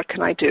office. What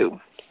can I do?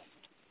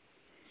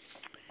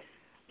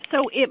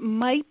 So it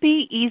might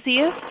be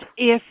easiest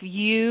if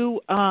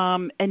you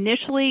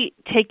initially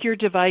take your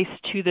device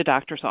to the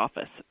doctor's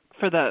office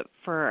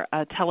for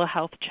a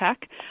telehealth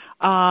check.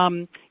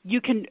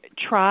 You can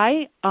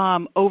try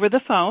over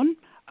the phone,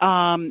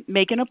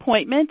 make an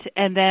appointment,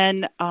 and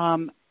then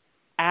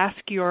ask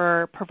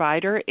your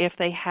provider if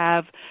they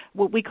have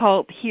what we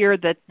call here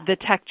the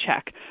tech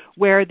check,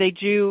 where they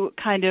do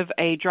kind of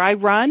a dry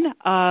run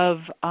of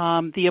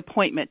the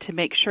appointment to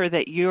make sure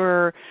that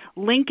your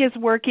link is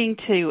working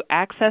to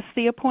access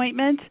the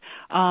appointment,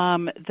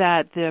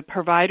 that the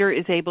provider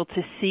is able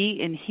to see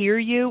and hear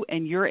you,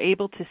 and you're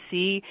able to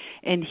see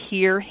and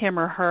hear him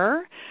or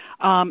her.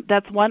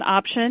 That's one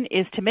option,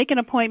 is to make an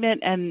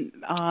appointment and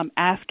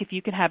ask if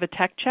you can have a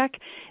tech check.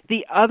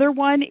 The other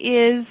one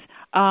is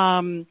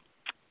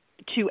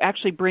to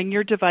actually bring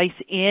your device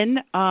in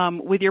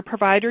with your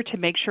provider to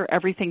make sure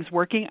everything's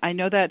working. I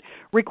know that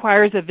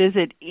requires a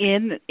visit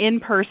in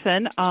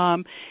person.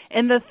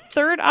 And the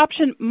third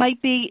option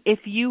might be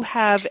if you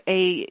have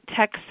a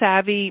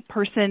tech-savvy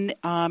person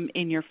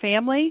in your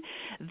family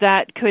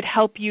that could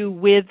help you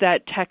with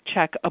that tech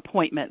check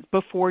appointment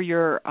before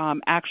your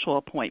actual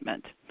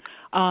appointment.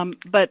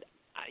 But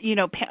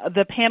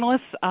the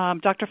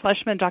panelists, Dr.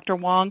 Fleischman, Dr.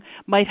 Wong,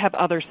 might have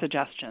other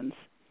suggestions.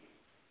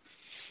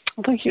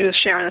 Well, thank you,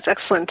 Sharon. That's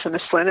excellent,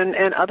 Ms. Flynn.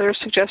 And other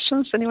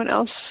suggestions? Anyone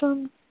else?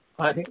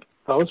 I think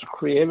those are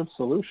creative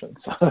solutions.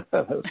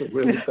 That's a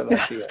really good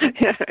idea.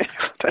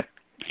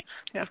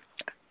 Yeah.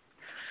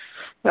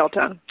 Well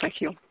done. Thank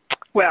you.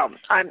 Well,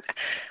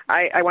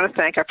 I want to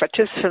thank our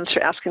participants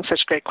for asking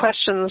such great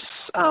questions.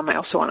 I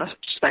also want to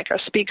thank our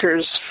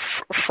speakers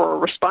for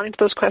responding to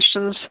those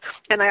questions.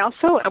 And I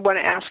also want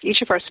to ask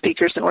each of our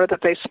speakers, in order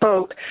that they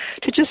spoke,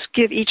 to just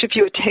give each of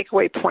you a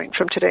takeaway point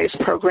from today's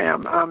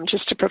program,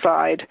 just to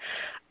provide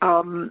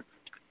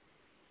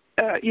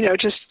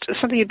just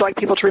something you'd like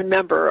people to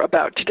remember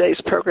about today's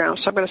program.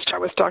 So I'm going to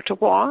start with Dr.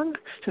 Wong.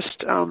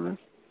 Just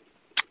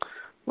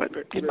what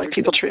you'd like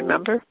people to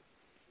remember.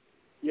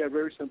 Yeah,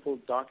 very simple.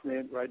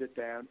 Document, write it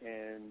down,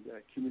 and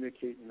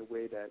communicate in a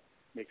way that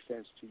makes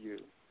sense to you.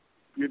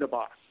 You're the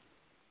boss.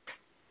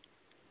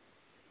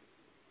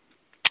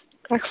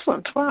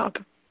 Excellent. Wow.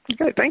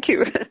 Okay, thank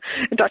you.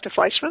 And Dr.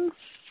 Fleischman?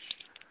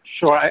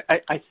 Sure.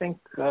 I think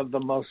the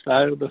most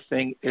valuable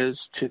thing is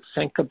to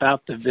think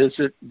about the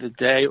visit the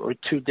day or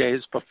 2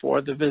 days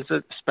before the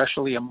visit,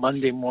 especially a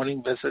Monday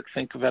morning visit.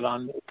 Think of it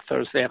on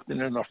Thursday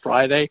afternoon or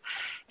Friday.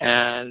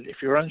 And if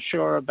you're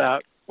unsure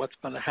about what's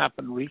going to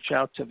happen, reach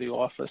out to the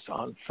office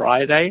on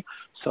Friday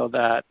so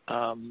that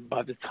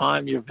by the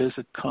time your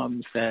visit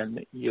comes, then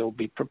you'll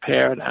be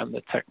prepared and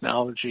the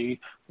technology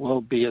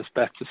will be as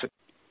best as it.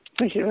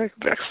 Thank you.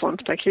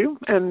 Excellent. Thank you.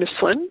 And Ms.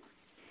 Flynn?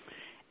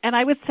 And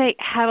I would say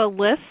have a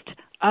list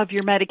of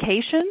your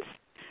medications,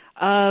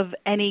 of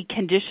any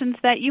conditions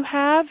that you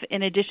have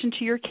in addition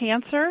to your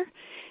cancer.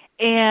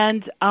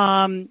 And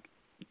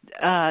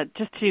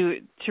just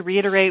to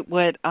reiterate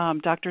what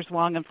Drs.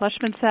 Wong and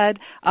Fleischman said,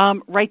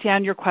 write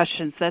down your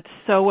questions. That's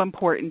so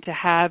important to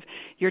have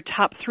your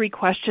top 3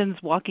 questions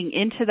walking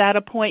into that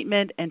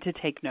appointment and to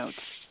take notes.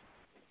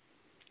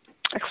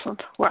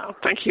 Excellent. Wow.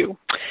 Thank you.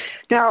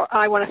 Now,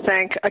 I want to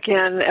thank,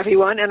 again,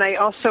 everyone, and I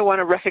also want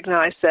to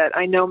recognize that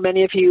I know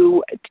many of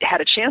you had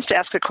a chance to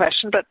ask a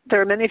question, but there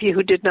are many of you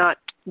who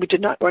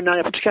were not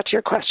able to get to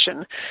your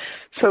question.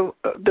 So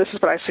this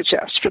is what I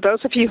suggest. For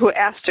those of you who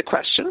asked a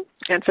question,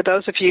 and for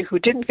those of you who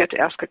didn't get to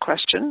ask a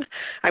question,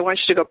 I want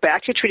you to go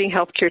back to your treating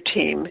healthcare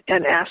team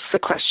and ask the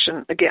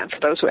question again. For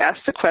those who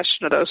asked the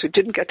question or those who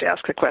didn't get to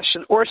ask a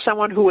question, or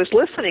someone who was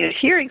listening and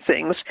hearing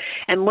things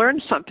and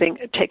learned something,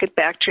 take it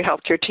back to your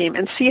healthcare team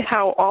and see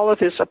how all of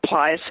this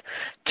applies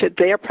to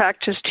their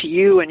practice, to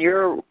you and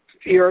your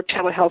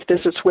telehealth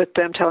visits with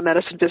them,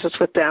 telemedicine visits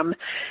with them.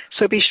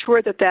 So be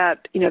sure that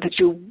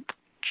you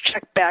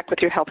check back with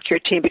your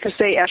healthcare team because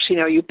they actually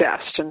know you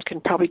best and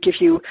can probably give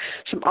you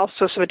some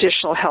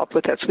additional help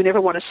with it. So we never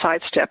want to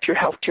sidestep your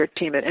healthcare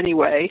team in any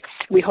way.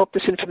 We hope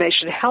this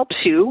information helps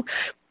you,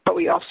 but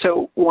we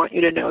also want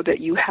you to know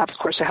that you have, of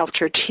course, a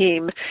healthcare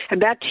team,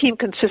 and that team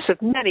consists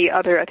of many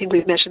other, I think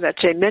we've mentioned that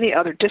today, many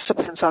other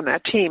disciplines on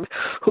that team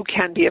who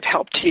can be of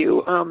help to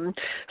you.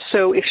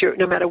 So if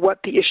no matter what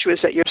the issue is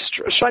that you're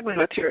struggling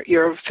with,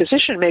 your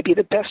physician may be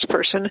the best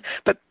person,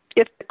 but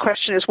if the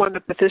question is one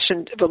the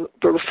physician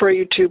will refer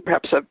you to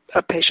perhaps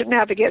a patient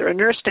navigator, a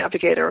nurse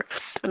navigator,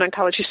 an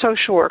oncology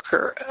social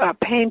worker, a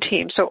pain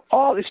team, so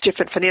all these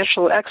different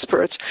financial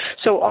experts,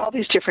 so all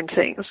these different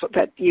things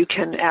that you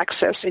can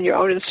access in your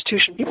own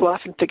institution. People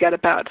often forget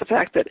about the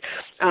fact that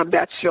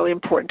that's really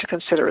important to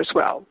consider as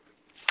well.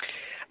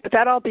 With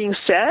that all being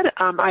said,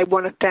 I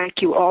want to thank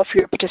you all for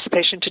your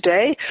participation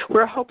today.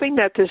 We're hoping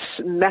that this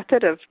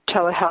method of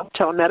telehealth,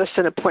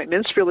 telemedicine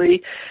appointments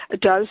really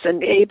does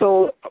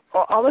enable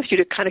all of you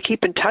to kind of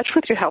keep in touch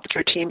with your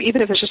healthcare team,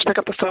 even if it's just to pick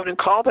up the phone and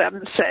call them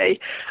and say,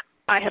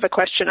 I have a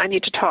question, I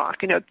need to talk.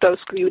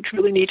 You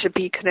really need to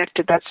be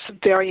connected. That's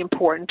very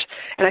important.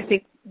 And I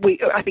think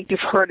you've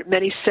heard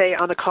many say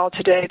on the call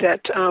today that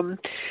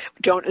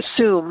don't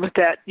assume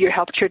that your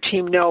healthcare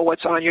team know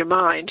what's on your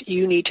mind.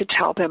 You need to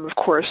tell them, of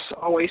course,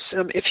 always.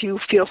 If you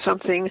feel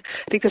something,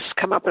 I think this has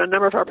come up in a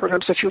number of our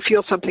programs, if you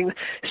feel something,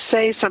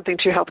 say something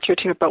to your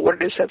healthcare team about what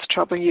it is that's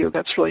troubling you.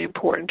 That's really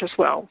important as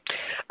well.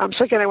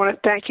 So again, I want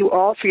to thank you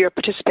all for your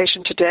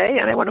participation today,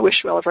 and I want to wish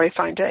you all a very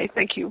fine day.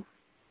 Thank you.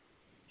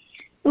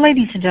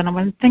 Ladies and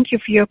gentlemen, thank you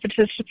for your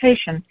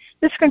participation.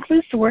 This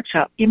concludes the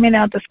workshop. You may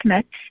now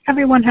disconnect.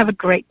 Everyone have a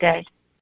great day.